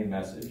that's a winning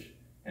message,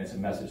 and it's a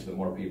message that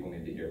more people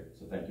need to hear.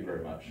 So thank you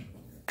very much.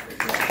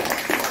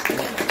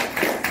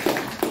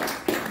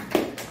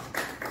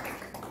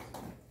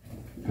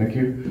 Thank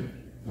you.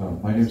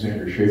 My name is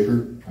Andrew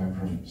Shaffer. I'm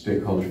from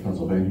State College,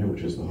 Pennsylvania,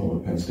 which is the home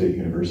of Penn State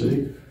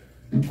University.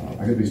 I'm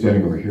going to be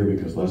standing over here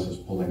because Les is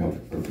pulling up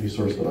a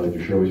resource that I'd like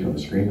to share with you on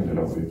the screen, and I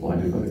don't want to be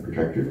blinded by the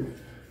projector.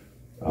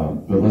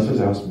 But Les has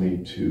asked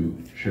me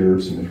to share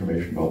some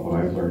information about what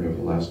I've learned over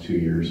the last 2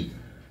 years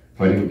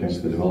fighting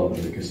against the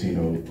development of the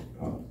casino.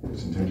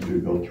 It's intended to be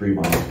built 3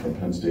 miles from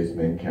Penn State's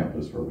main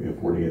campus, where we have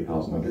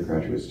 48,000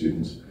 undergraduate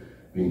students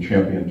being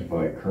championed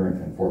by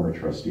current and former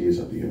trustees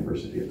at the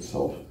university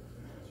itself.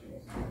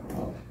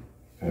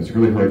 And it's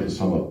really hard to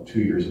sum up 2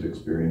 years of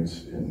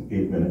experience in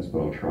 8 minutes, but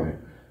I'll try.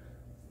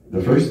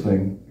 The first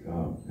thing,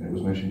 and it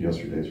was mentioned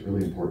yesterday, it's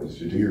really important, is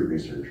to do your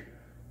research.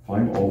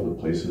 Find all the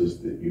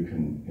places that you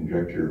can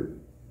inject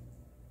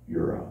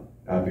your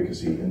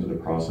advocacy into the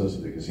process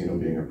of the casino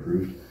being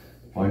approved.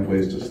 Find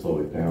ways to slow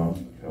it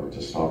down or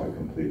to stop it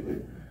completely.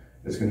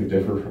 It's going to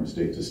differ from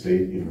state to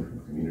state, even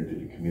from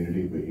community to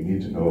community, but you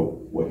need to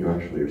know what you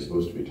actually are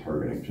supposed to be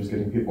targeting. Just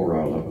getting people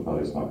riled up about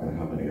it is not going to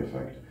have any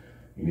effect.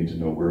 You need to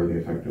know where are the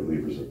effective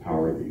levers of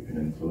power that you can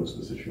influence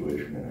the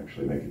situation and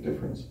actually make a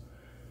difference.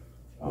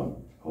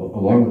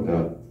 Along with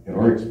that, in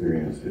our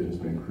experience, it has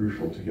been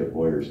crucial to get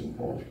lawyers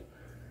involved.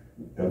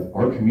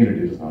 Our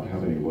community does not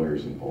have any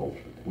lawyers involved.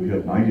 We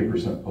have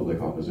 90%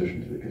 public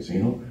opposition to the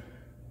casino.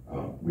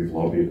 We've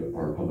lobbied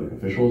our public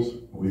officials.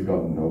 We've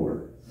gotten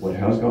nowhere. What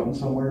has gotten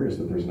somewhere is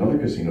that there's another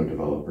casino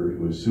developer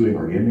who is suing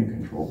our gaming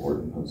control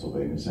board in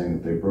Pennsylvania, saying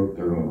that they broke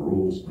their own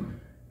rules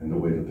in the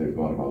way that they've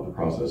gone about the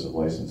process of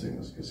licensing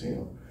this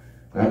casino.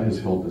 That has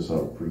held this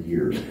up for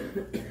years,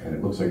 and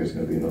it looks like it's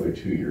going to be another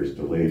 2 years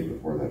delayed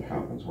before that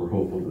happens. We're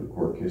hopeful that the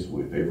court case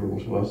will be favorable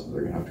to us, that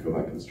they're going to have to go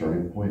back to the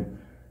starting point.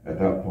 At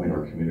that point,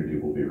 our community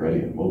will be ready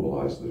and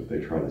mobilized that if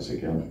they try this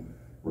again,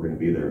 we're going to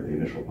be there at the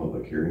initial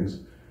public hearings,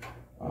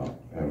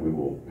 and we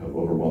will have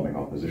overwhelming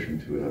opposition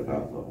to it at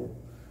that level.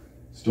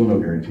 Still no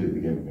guarantee that the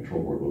Gaming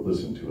Control Board will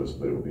listen to us,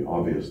 but it will be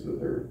obvious that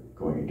they're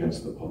going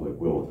against the public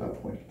will at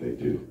that point if they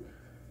do.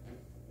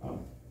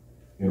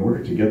 In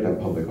order to get that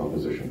public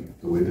opposition,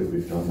 the way that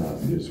we've done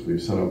that is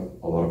we've set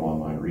up a lot of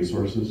online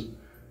resources.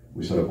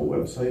 We set up a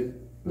website.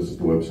 This is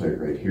the website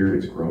right here.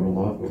 It's grown a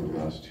lot over the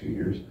last 2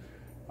 years.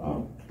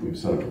 We've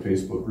set up a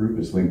Facebook group.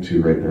 It's linked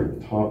to right there at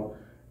the top.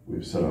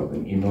 We've set up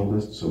an email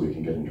list so we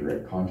can get in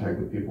direct contact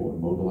with people and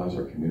mobilize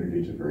our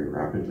community to very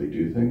rapidly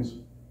do things.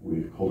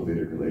 We've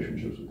cultivated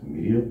relationships with the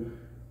media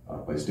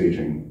by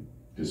staging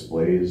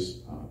displays.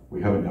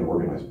 We haven't had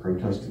organized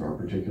protests in our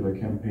particular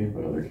campaign,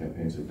 but other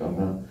campaigns have done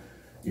that.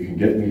 You can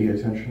get media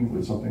attention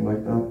with something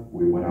like that.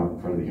 We went out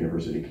in front of the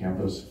university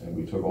campus and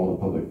we took all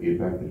the public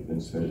feedback that had been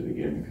submitted to the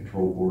Gaming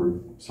Control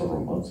Board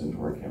several months into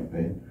our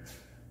campaign.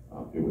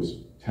 It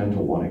was 10 to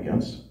 1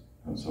 against,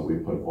 and so we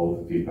put all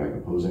of the feedback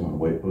opposing on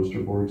white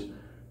poster boards.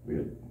 We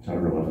had 10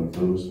 or 11 of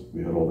those.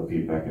 We had all the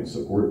feedback in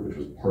support, which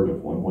was part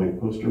of one white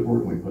poster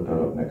board, and we put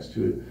that up next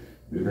to it.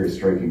 It was a very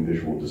striking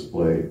visual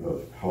display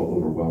of how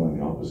overwhelming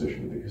the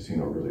opposition to the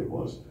casino really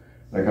was.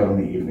 That got on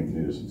the evening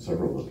news in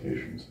several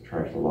locations,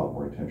 attracted a lot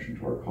more attention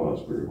to our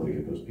cause. We were able to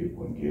get those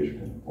people engaged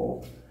and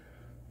involved.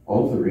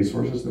 All of the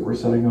resources that we're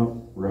setting up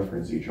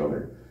reference each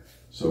other.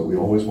 So we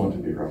always want to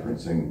be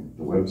referencing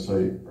the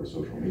website, our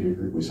social media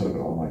group. We set up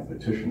an online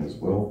petition as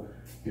well.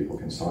 People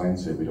can sign,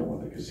 say we don't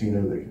want the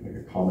casino. They can make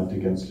a comment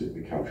against it.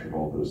 We captured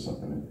all those,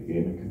 sent them into the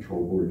Gaming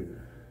Control Board.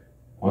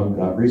 On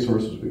that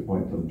resources, we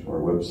point them to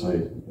our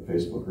website, the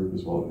Facebook group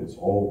as well. It's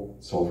all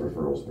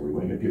self-referrals. We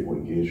want to get people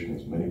engaged in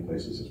as many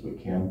places as we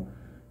can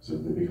so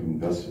that they become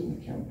invested in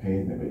the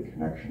campaign. They make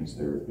connections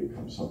there. It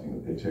becomes something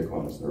that they take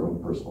on as their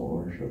own personal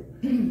ownership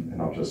and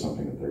not just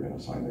something that they're going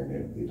to sign their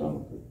name and be done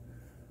with it.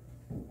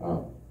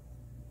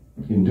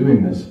 In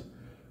doing this,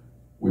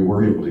 we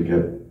were able to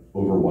get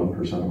over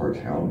 1% of our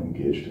town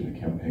engaged in the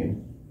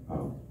campaign.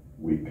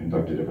 We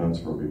conducted events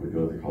where we would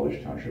go to the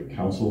College Township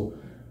Council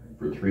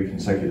for 3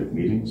 consecutive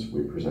meetings.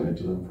 We presented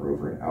to them for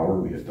over an hour.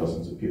 We had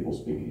dozens of people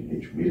speaking at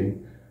each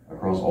meeting.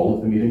 Across all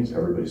of the meetings,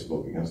 everybody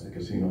spoke against the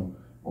casino.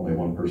 Only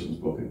one person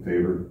spoke in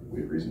favor.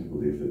 We have reason to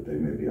believe that they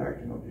may be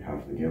acting on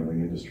behalf of the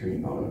gambling industry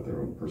and not out of their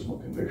own personal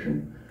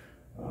conviction.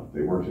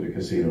 They worked at a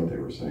casino. They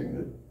were saying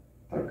that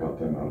got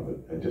them out of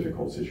a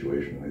difficult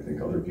situation, and I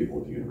think other people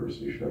at the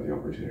university should have the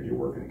opportunity to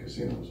work in a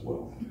casino as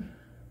well.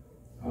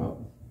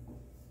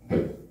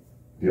 But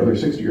the other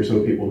 60 or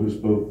so people who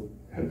spoke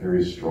had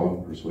very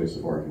strong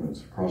persuasive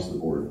arguments across the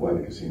board why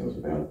the casino is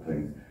a bad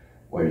thing,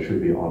 why it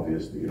should be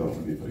obvious that you don't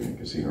want to be putting a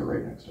casino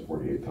right next to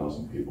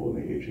 48,000 people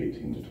in the age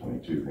 18 to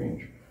 22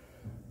 range.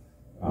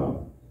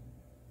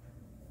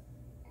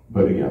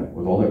 But again,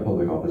 with all that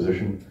public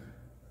opposition,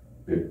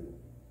 the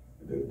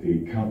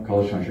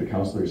College Township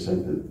councilors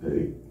said that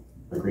they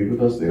agreed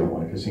with us. They don't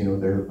want a casino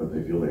there, but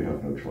they feel they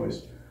have no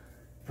choice.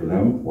 For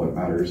them, what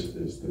matters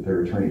is that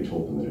their attorney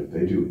told them that if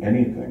they do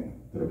anything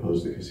that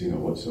opposed the casino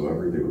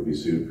whatsoever, they would be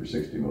sued for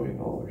 $60 million,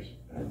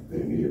 and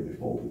they immediately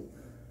folded.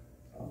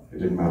 It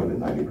didn't matter that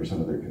 90%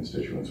 of their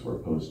constituents were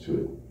opposed to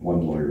it.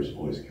 One lawyer's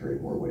voice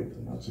carried more weight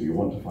than that. So you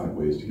want to find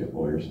ways to get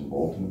lawyers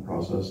involved in the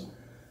process,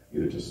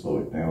 either to slow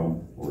it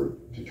down or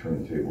to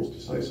turn the tables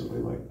decisively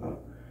like that.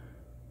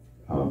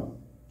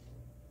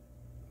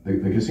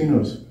 The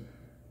casinos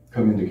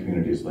come into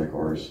communities like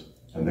ours,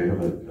 and they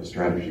have a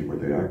strategy where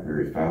they act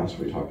very fast.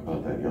 We talked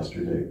about that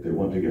yesterday. They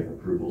want to get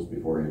approvals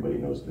before anybody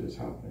knows that it's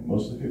happening.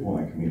 Most of the people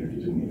in my community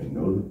didn't even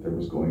know that there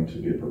was going to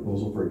be a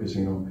proposal for a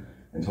casino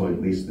until at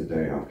least the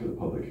day after the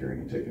public hearing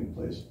had taken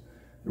place.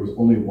 There was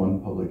only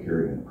one public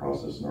hearing in the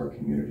process in our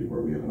community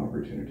where we have an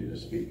opportunity to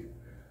speak.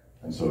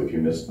 And so if you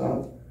missed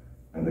that,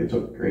 and they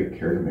took great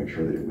care to make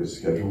sure that it was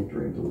scheduled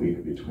during the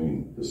week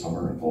between the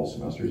summer and fall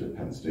semesters at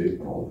Penn State,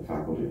 when all of the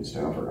faculty and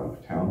staff are out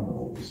of town and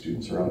all of the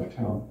students are out of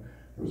town.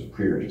 There was a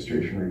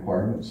pre-registration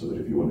requirement so that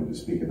if you wanted to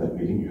speak at that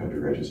meeting, you had to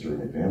register in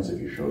advance. If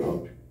you showed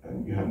up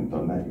and you hadn't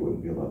done that, you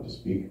wouldn't be allowed to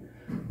speak.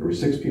 There were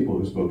 6 people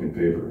who spoke in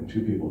favor and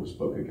 2 people who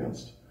spoke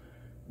against.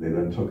 They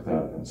then took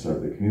that and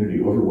said the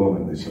community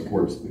overwhelmingly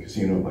supports the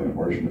casino by a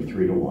margin of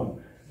 3 to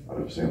 1 out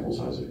of a sample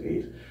size of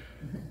 8.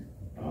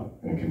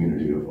 In a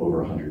community of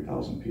over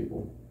 100,000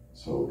 people.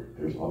 So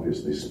there's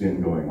obviously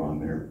spin going on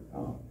there,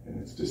 and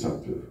it's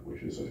deceptive,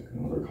 which is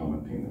another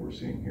common theme that we're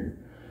seeing here.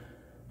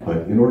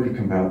 But in order to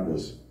combat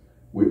this,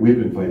 we've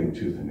been fighting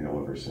tooth and nail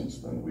ever since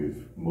then.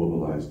 We've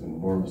mobilized an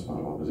enormous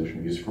amount of opposition.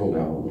 If you scroll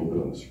down a little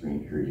bit on the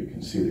screen here, you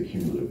can see the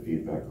cumulative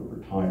feedback over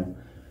time.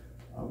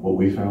 What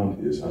we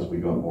found is as we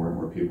got more and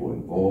more people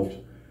involved,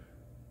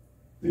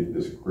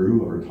 this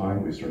grew over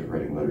time. We started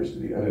writing letters to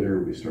the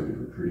editor. We started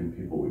recruiting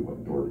people. We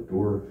went door to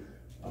door.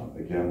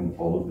 Again,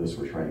 all of this,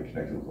 we're trying to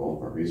connect it with all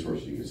of our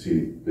resources. You can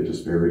see the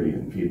disparity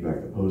in feedback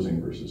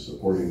opposing versus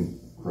supporting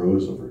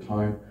grows over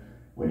time.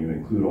 When you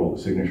include all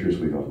the signatures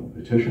we got in the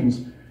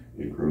petitions,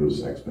 it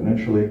grows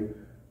exponentially.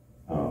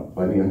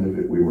 By the end of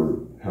it, we were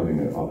having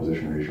an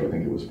opposition ratio, I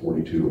think it was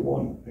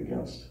 42-1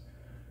 against,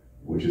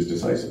 which is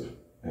decisive.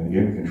 And the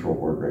Gaming Control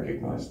Board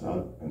recognized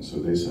that, and so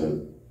they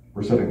said,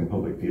 we're setting a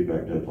public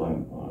feedback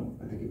deadline on,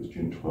 I think it was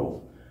June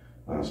 12th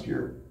last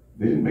year.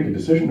 They didn't make a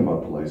decision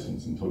about the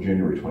license until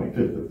January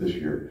 25th of this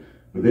year,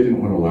 but they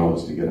didn't want to allow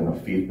us to get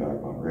enough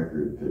feedback on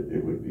record that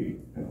it would be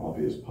an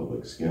obvious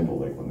public scandal,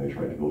 like when they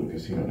tried to build a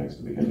casino next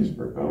to the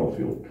Gettysburg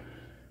battlefield.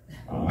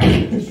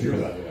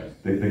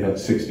 They got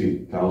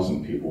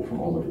 60,000 people from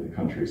all over the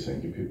country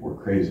saying, you people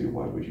were crazy,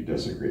 why would you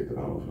desecrate the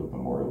battlefield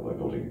memorial by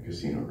building a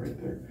casino right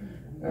there?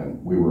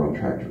 And we were on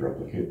track to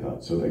replicate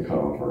that, so they cut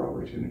off our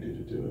opportunity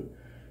to do it.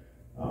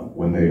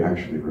 When they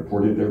actually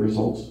reported their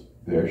results,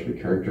 they actually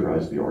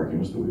characterized the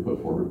arguments that we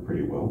put forward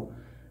pretty well,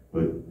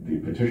 but the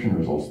petition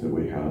results that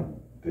we had,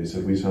 they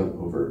said we had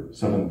over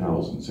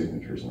 7,000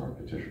 signatures in our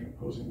petition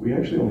opposing. We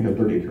actually only had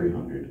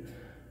 3,300,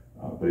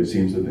 but it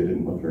seems that they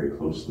didn't look very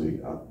closely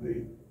at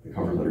the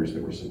cover letters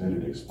that were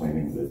submitted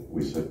explaining that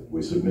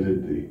we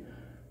submitted the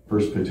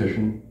first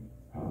petition,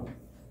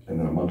 and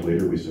then a month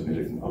later we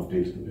submitted an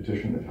update to the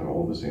petition that had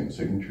all the same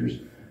signatures,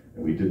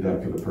 and we did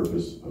that for the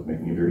purpose of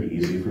making it very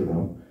easy for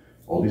them.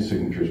 All these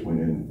signatures went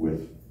in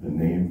with the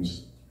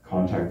names,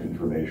 contact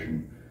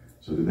information,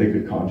 so that they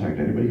could contact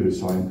anybody who had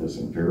signed this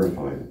and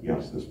verify that,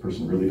 yes, this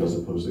person really does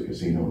oppose the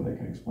casino, and they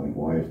can explain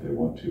why if they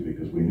want to,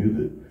 because we knew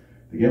that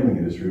the gambling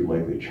industry would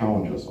likely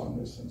challenge us on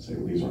this and say,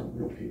 well, these aren't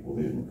real people,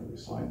 they didn't really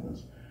sign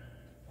this.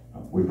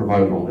 We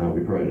provided all that,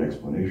 we provided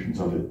explanations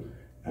of it,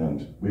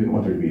 and we didn't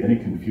want there to be any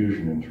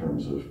confusion in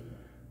terms of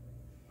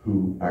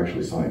who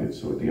actually signed it.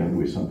 So at the end,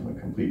 we sent them a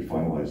complete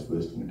finalized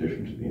list in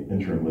addition to the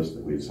interim list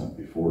that we had sent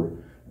before,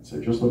 and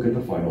said, just look at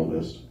the final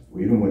list.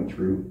 We even went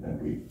through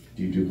and we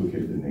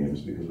deduplicated the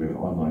names because we have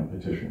an online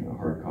petition, a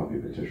hard copy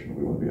petition.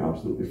 We want to be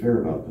absolutely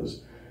fair about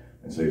this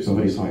and say, if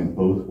somebody signed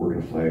both, we're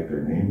going to flag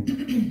their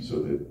name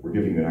so that we're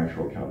giving you an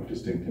actual count of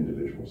distinct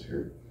individuals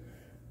here.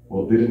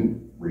 Well, they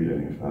didn't read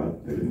any of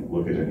that. They didn't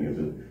look at any of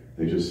it.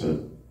 They just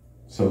said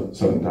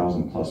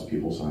 7,000 plus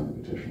people signed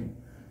the petition.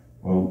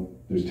 Well,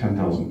 there's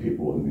 10,000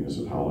 people in the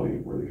municipality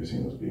where the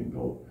casino is being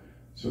built.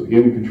 So the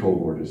Gaming Control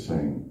Board is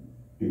saying,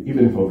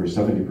 even if over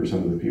 70%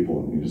 of the people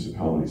in the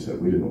municipality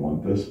said we didn't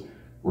want this,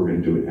 we're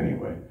going to do it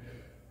anyway.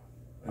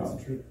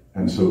 That's true.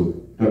 And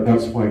so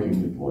that's why you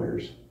need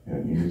lawyers,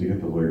 and you need to get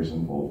the lawyers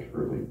involved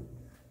early.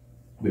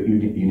 But you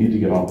need to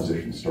get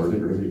opposition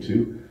started early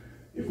too.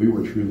 If we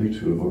were truly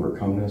to have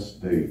overcome this,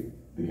 the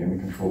Gaming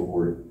Control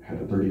Board had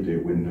a 30-day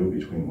window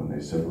between when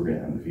they said we're going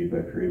to end the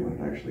feedback period when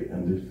it actually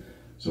ended.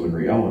 So in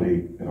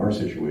reality, in our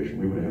situation,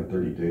 we would have had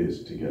 30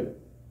 days to get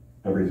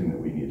everything that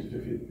we need to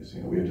defeat the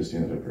casino. We had to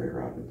stand it up very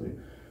rapidly.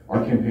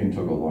 Our campaign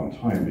took a long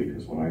time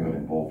because when I got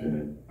involved in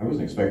it, I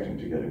wasn't expecting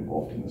to get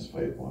involved in this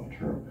fight long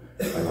term.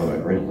 I thought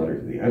I'd write a letter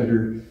to the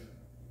editor.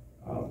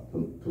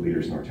 The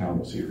leaders in our town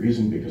will see a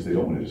reason because they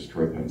don't want to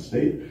destroy Penn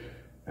State,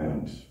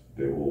 and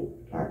they will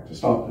act to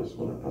stop this.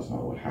 Well, that's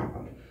not what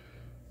happened.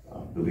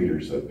 The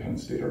leaders at Penn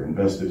State are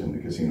invested in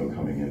the casino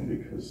coming in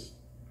because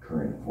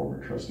current and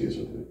former trustees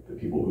are the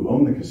people who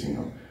own the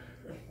casino.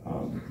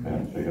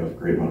 And they have a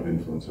great amount of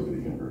influence over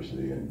the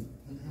university and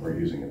are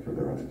using it for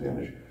their own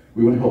advantage.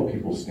 We want to help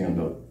people stand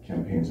up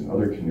campaigns in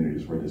other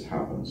communities where this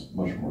happens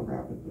much more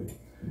rapidly.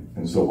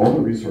 And so all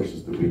the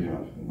resources that we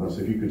have, and Les,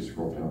 if you could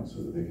scroll down so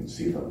that they can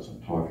see that as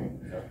I'm talking,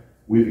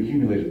 we've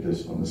accumulated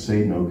this on the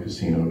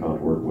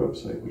saynocasino.org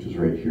website, which is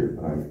right here.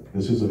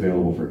 This is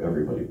available for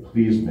everybody.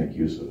 Please make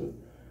use of it.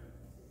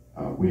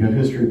 We have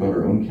history about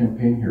our own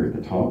campaign here at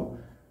the top,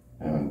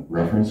 and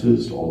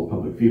references to all the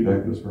public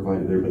feedback that was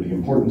provided there, but the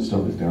important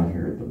stuff is down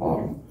here at the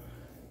bottom.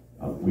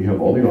 We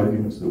have all the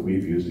arguments that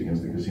we've used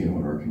against the casino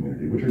in our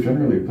community, which are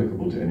generally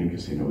applicable to any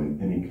casino in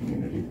any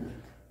community,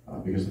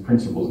 because the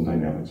principles and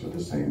dynamics are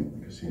the same.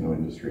 The casino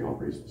industry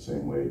operates the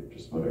same way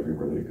just about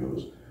everywhere that it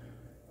goes.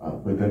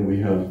 But then we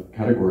have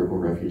categorical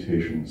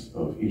refutations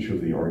of each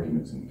of the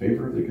arguments in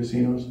favor of the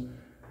casinos.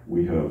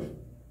 We have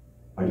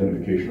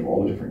identification of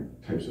all the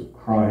different types of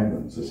crime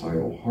and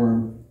societal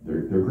harm.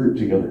 They're grouped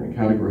together in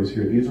categories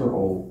here. These are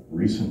all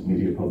recent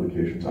media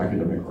publications,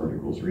 academic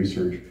articles,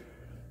 research.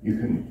 You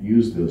can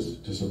use this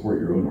to support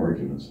your own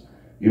arguments.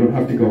 You don't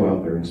have to go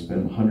out there and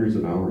spend hundreds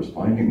of hours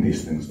finding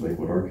these things like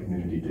what our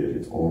community did.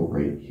 It's all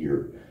right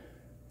here.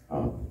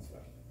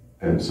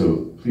 And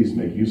so please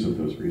make use of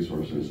those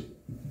resources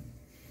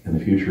in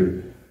the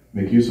future.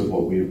 Make use of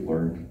what we've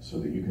learned so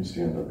that you can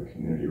stand up a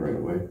community right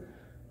away.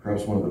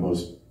 Perhaps one of the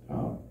most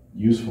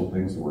useful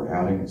things that we're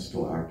adding, it's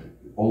still active.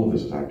 All of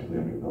this is actively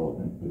under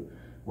development, but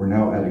We're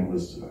now adding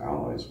lists of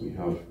allies. We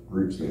have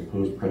groups that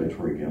oppose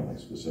predatory gambling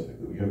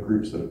specifically. We have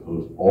groups that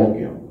oppose all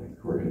gambling,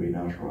 who are going to be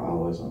natural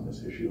allies on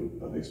this issue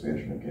of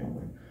expansion of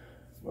gambling.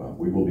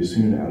 We will be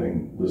soon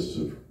adding lists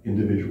of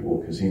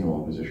individual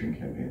casino opposition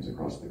campaigns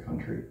across the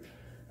country.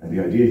 And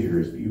the idea here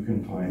is that you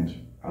can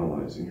find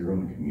allies in your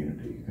own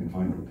community. You can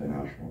find them at the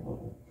national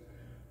level.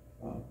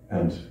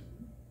 And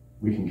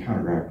we can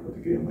counteract what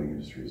the gambling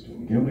industry is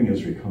doing. The gambling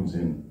industry comes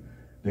in,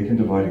 they can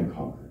divide and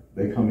conquer.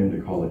 They come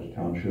into College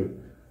Township.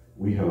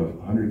 We have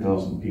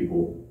 100,000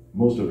 people,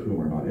 most of whom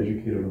are not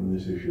educated on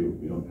this issue.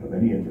 We don't have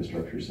any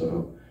infrastructure set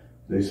up.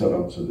 They set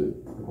up so that,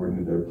 according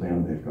to their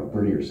plan, they've got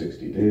 30 or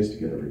 60 days to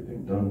get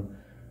everything done.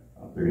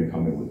 They're going to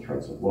come in with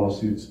threats of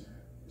lawsuits.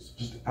 It's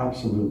just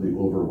absolutely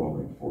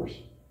overwhelming force.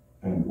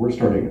 And we're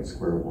starting at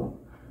square one.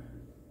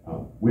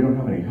 We don't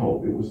have any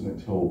help. It wasn't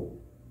until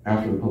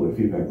after the public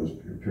feedback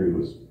period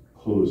was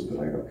closed that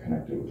I got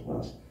connected with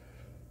Les.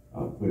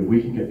 But if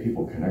we can get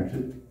people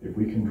connected, if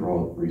we can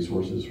draw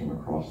resources from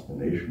across the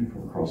nation,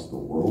 from across the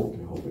world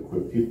to help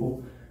equip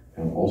people,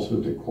 and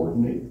also to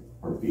coordinate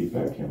our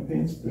feedback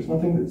campaigns, there's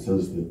nothing that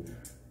says that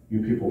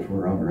you people from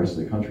around the rest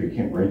of the country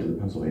can't write to the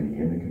Pennsylvania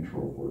Gaming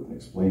Control Board and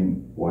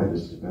explain why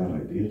this is a bad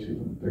idea to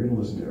them. They're going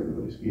to listen to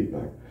everybody's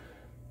feedback.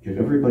 If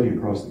everybody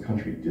across the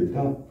country did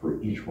that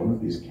for each one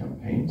of these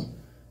campaigns,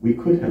 we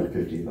could have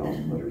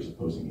 50,000 letters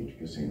opposing each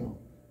casino.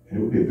 And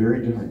it would be a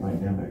very different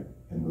dynamic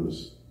in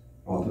those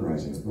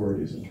authorizing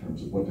authorities in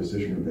terms of what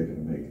decision are they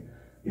going to make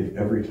if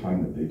every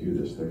time that they do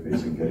this, they're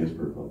facing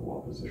Gettysburg-level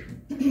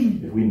opposition.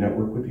 If we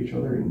network with each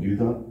other and do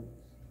that,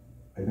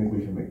 I think we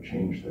can make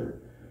change there.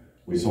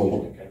 We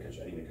saw... I need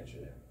to cut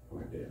you there.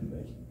 Okay.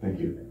 Yeah, thank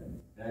you.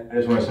 I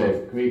just want to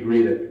say, can we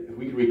agree that if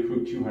we could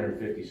recruit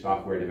 250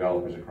 software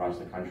developers across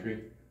the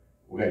country,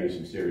 we're going to do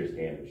some serious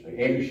damage. Like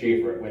Andrew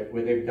Shaffer,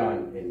 what they've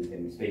done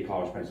in State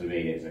College,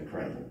 Pennsylvania is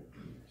incredible.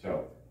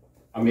 So,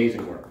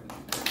 amazing work.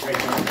 Great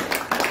job.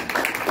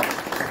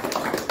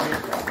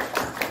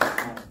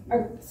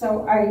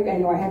 So I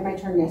know I had my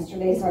turn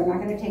yesterday, so I'm not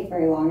going to take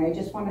very long. I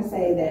just want to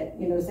say that,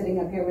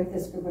 sitting up here with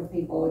this group of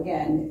people,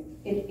 again,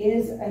 it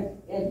is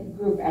a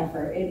group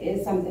effort. It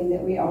is something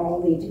that we all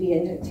need to be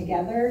in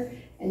together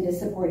and to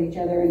support each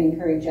other and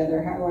encourage each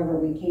other however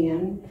we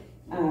can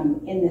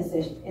in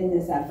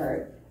this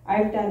effort.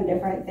 I've done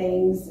different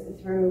things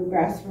through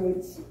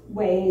grassroots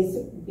ways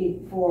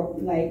before,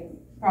 like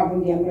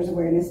Problem Gamblers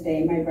Awareness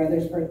Day, my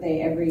brother's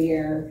birthday every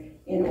year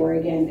in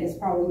Oregon is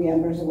Problem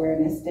Gamblers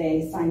Awareness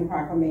Day, signed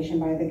proclamation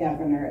by the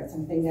governor. It's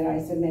something that I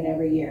submit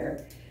every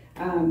year.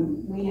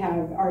 We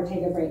have our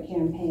Take a Break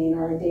campaign,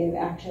 our Day of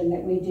Action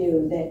that we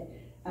do that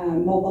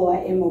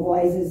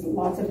immobilizes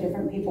lots of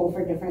different people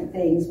for different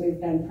things. We've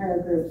done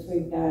prayer groups,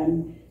 we've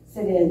done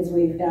sit-ins,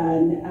 we've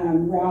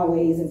done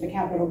rallies at the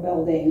Capitol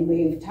building,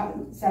 we've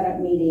set up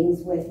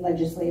meetings with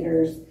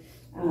legislators.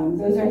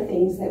 Those are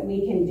things that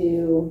we can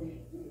do,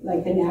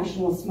 like the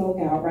national smoke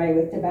out, right,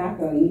 with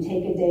tobacco. You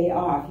take a day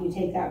off, you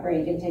take that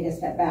break and take a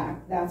step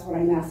back. That's what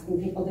I'm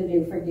asking people to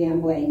do for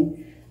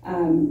gambling.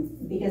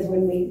 Because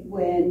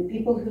when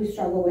people who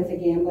struggle with a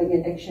gambling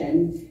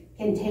addiction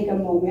can take a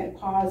moment,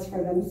 pause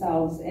for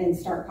themselves and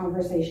start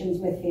conversations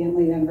with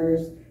family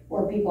members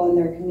or people in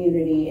their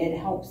community, it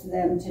helps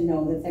them to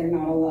know that they're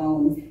not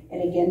alone.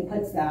 And again,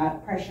 puts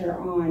that pressure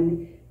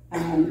on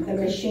the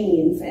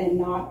machines and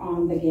not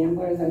on the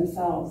gamblers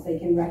themselves. They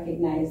can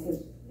recognize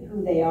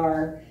who they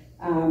are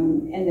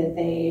and that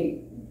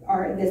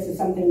this is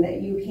something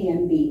that you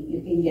can beat,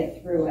 you can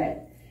get through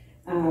it.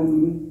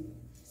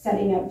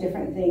 Setting up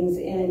different things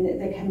in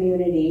the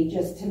community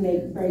just to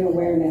bring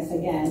awareness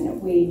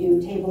again. We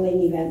do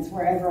tabling events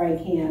wherever I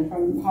can,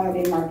 from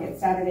holiday markets,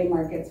 Saturday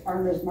markets,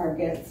 farmers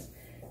markets.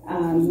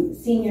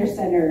 Senior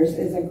centers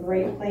is a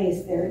great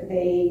place.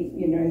 They,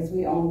 as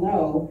we all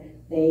know,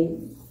 they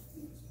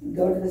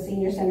go to the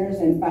senior centers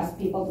and bus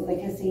people to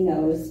the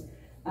casinos.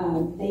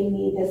 They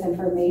need this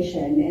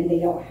information and they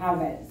don't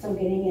have it. So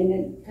getting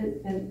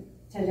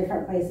into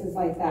different places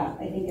like that,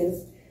 I think,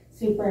 is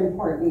super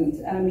important.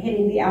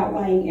 Hitting the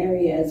outlying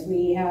areas.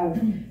 We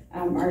have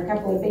our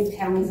couple of big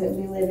towns that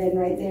we live in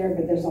right there,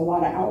 but there's a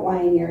lot of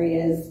outlying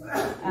areas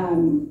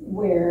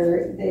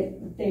where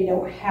they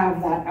don't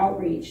have that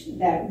outreach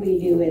that we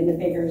do in the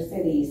bigger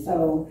cities.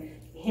 So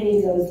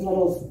hitting those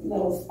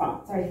little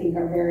spots, I think,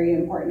 are very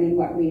important in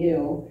what we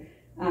do.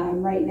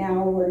 Right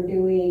now we're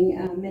doing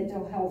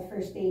mental health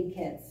first aid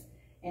kits.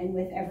 And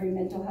with every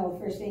mental health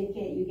first aid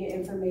kit, you get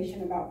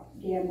information about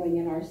gambling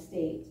in our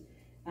state.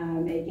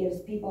 It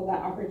gives people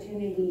that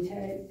opportunity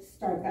to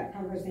start that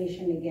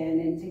conversation again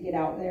and to get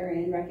out there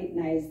and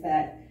recognize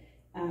that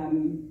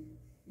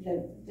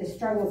the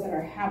struggles that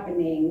are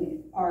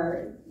happening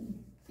are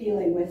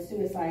dealing with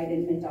suicide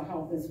and mental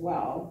health as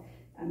well.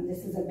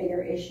 This is a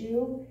bigger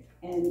issue,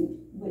 and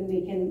when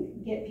we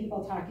can get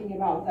people talking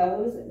about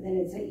those, then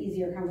it's an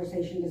easier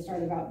conversation to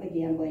start about the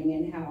gambling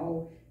and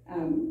how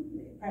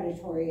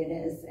predatory it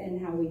is and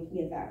how we can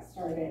get that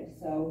started.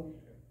 So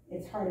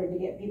it's harder to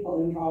get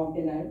people involved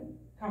in a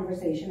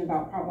conversation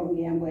about problem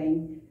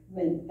gambling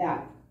when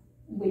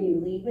you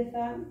lead with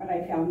that. But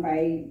I found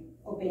by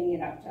opening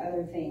it up to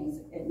other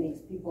things, it makes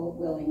people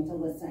willing to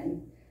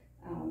listen.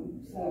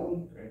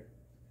 Great.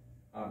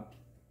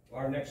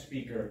 Our next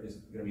speaker is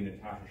going to be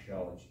Natasha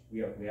Shell,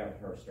 and we have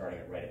her starting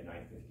right at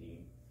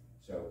 9:15.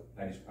 So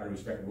out of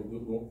respect,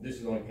 this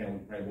is the only panel we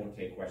probably won't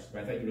take questions,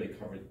 but I thought you really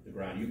covered the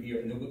ground.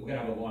 We're going to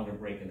have a longer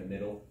break in the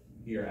middle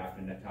here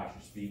after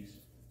Natasha speaks,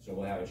 so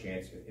we'll have a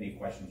chance if any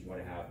questions you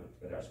want to have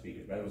with our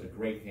speakers. But it was a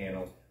great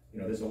panel. You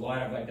know, there's a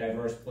lot of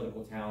diverse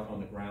political talent on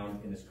the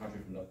ground in this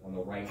country from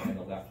the right and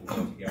the left who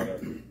work together,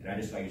 and I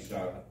just thought you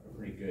saw a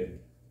pretty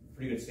good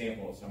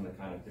sample of some of the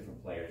kind of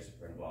different players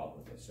that are involved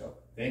with this. So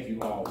thank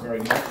you all very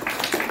much.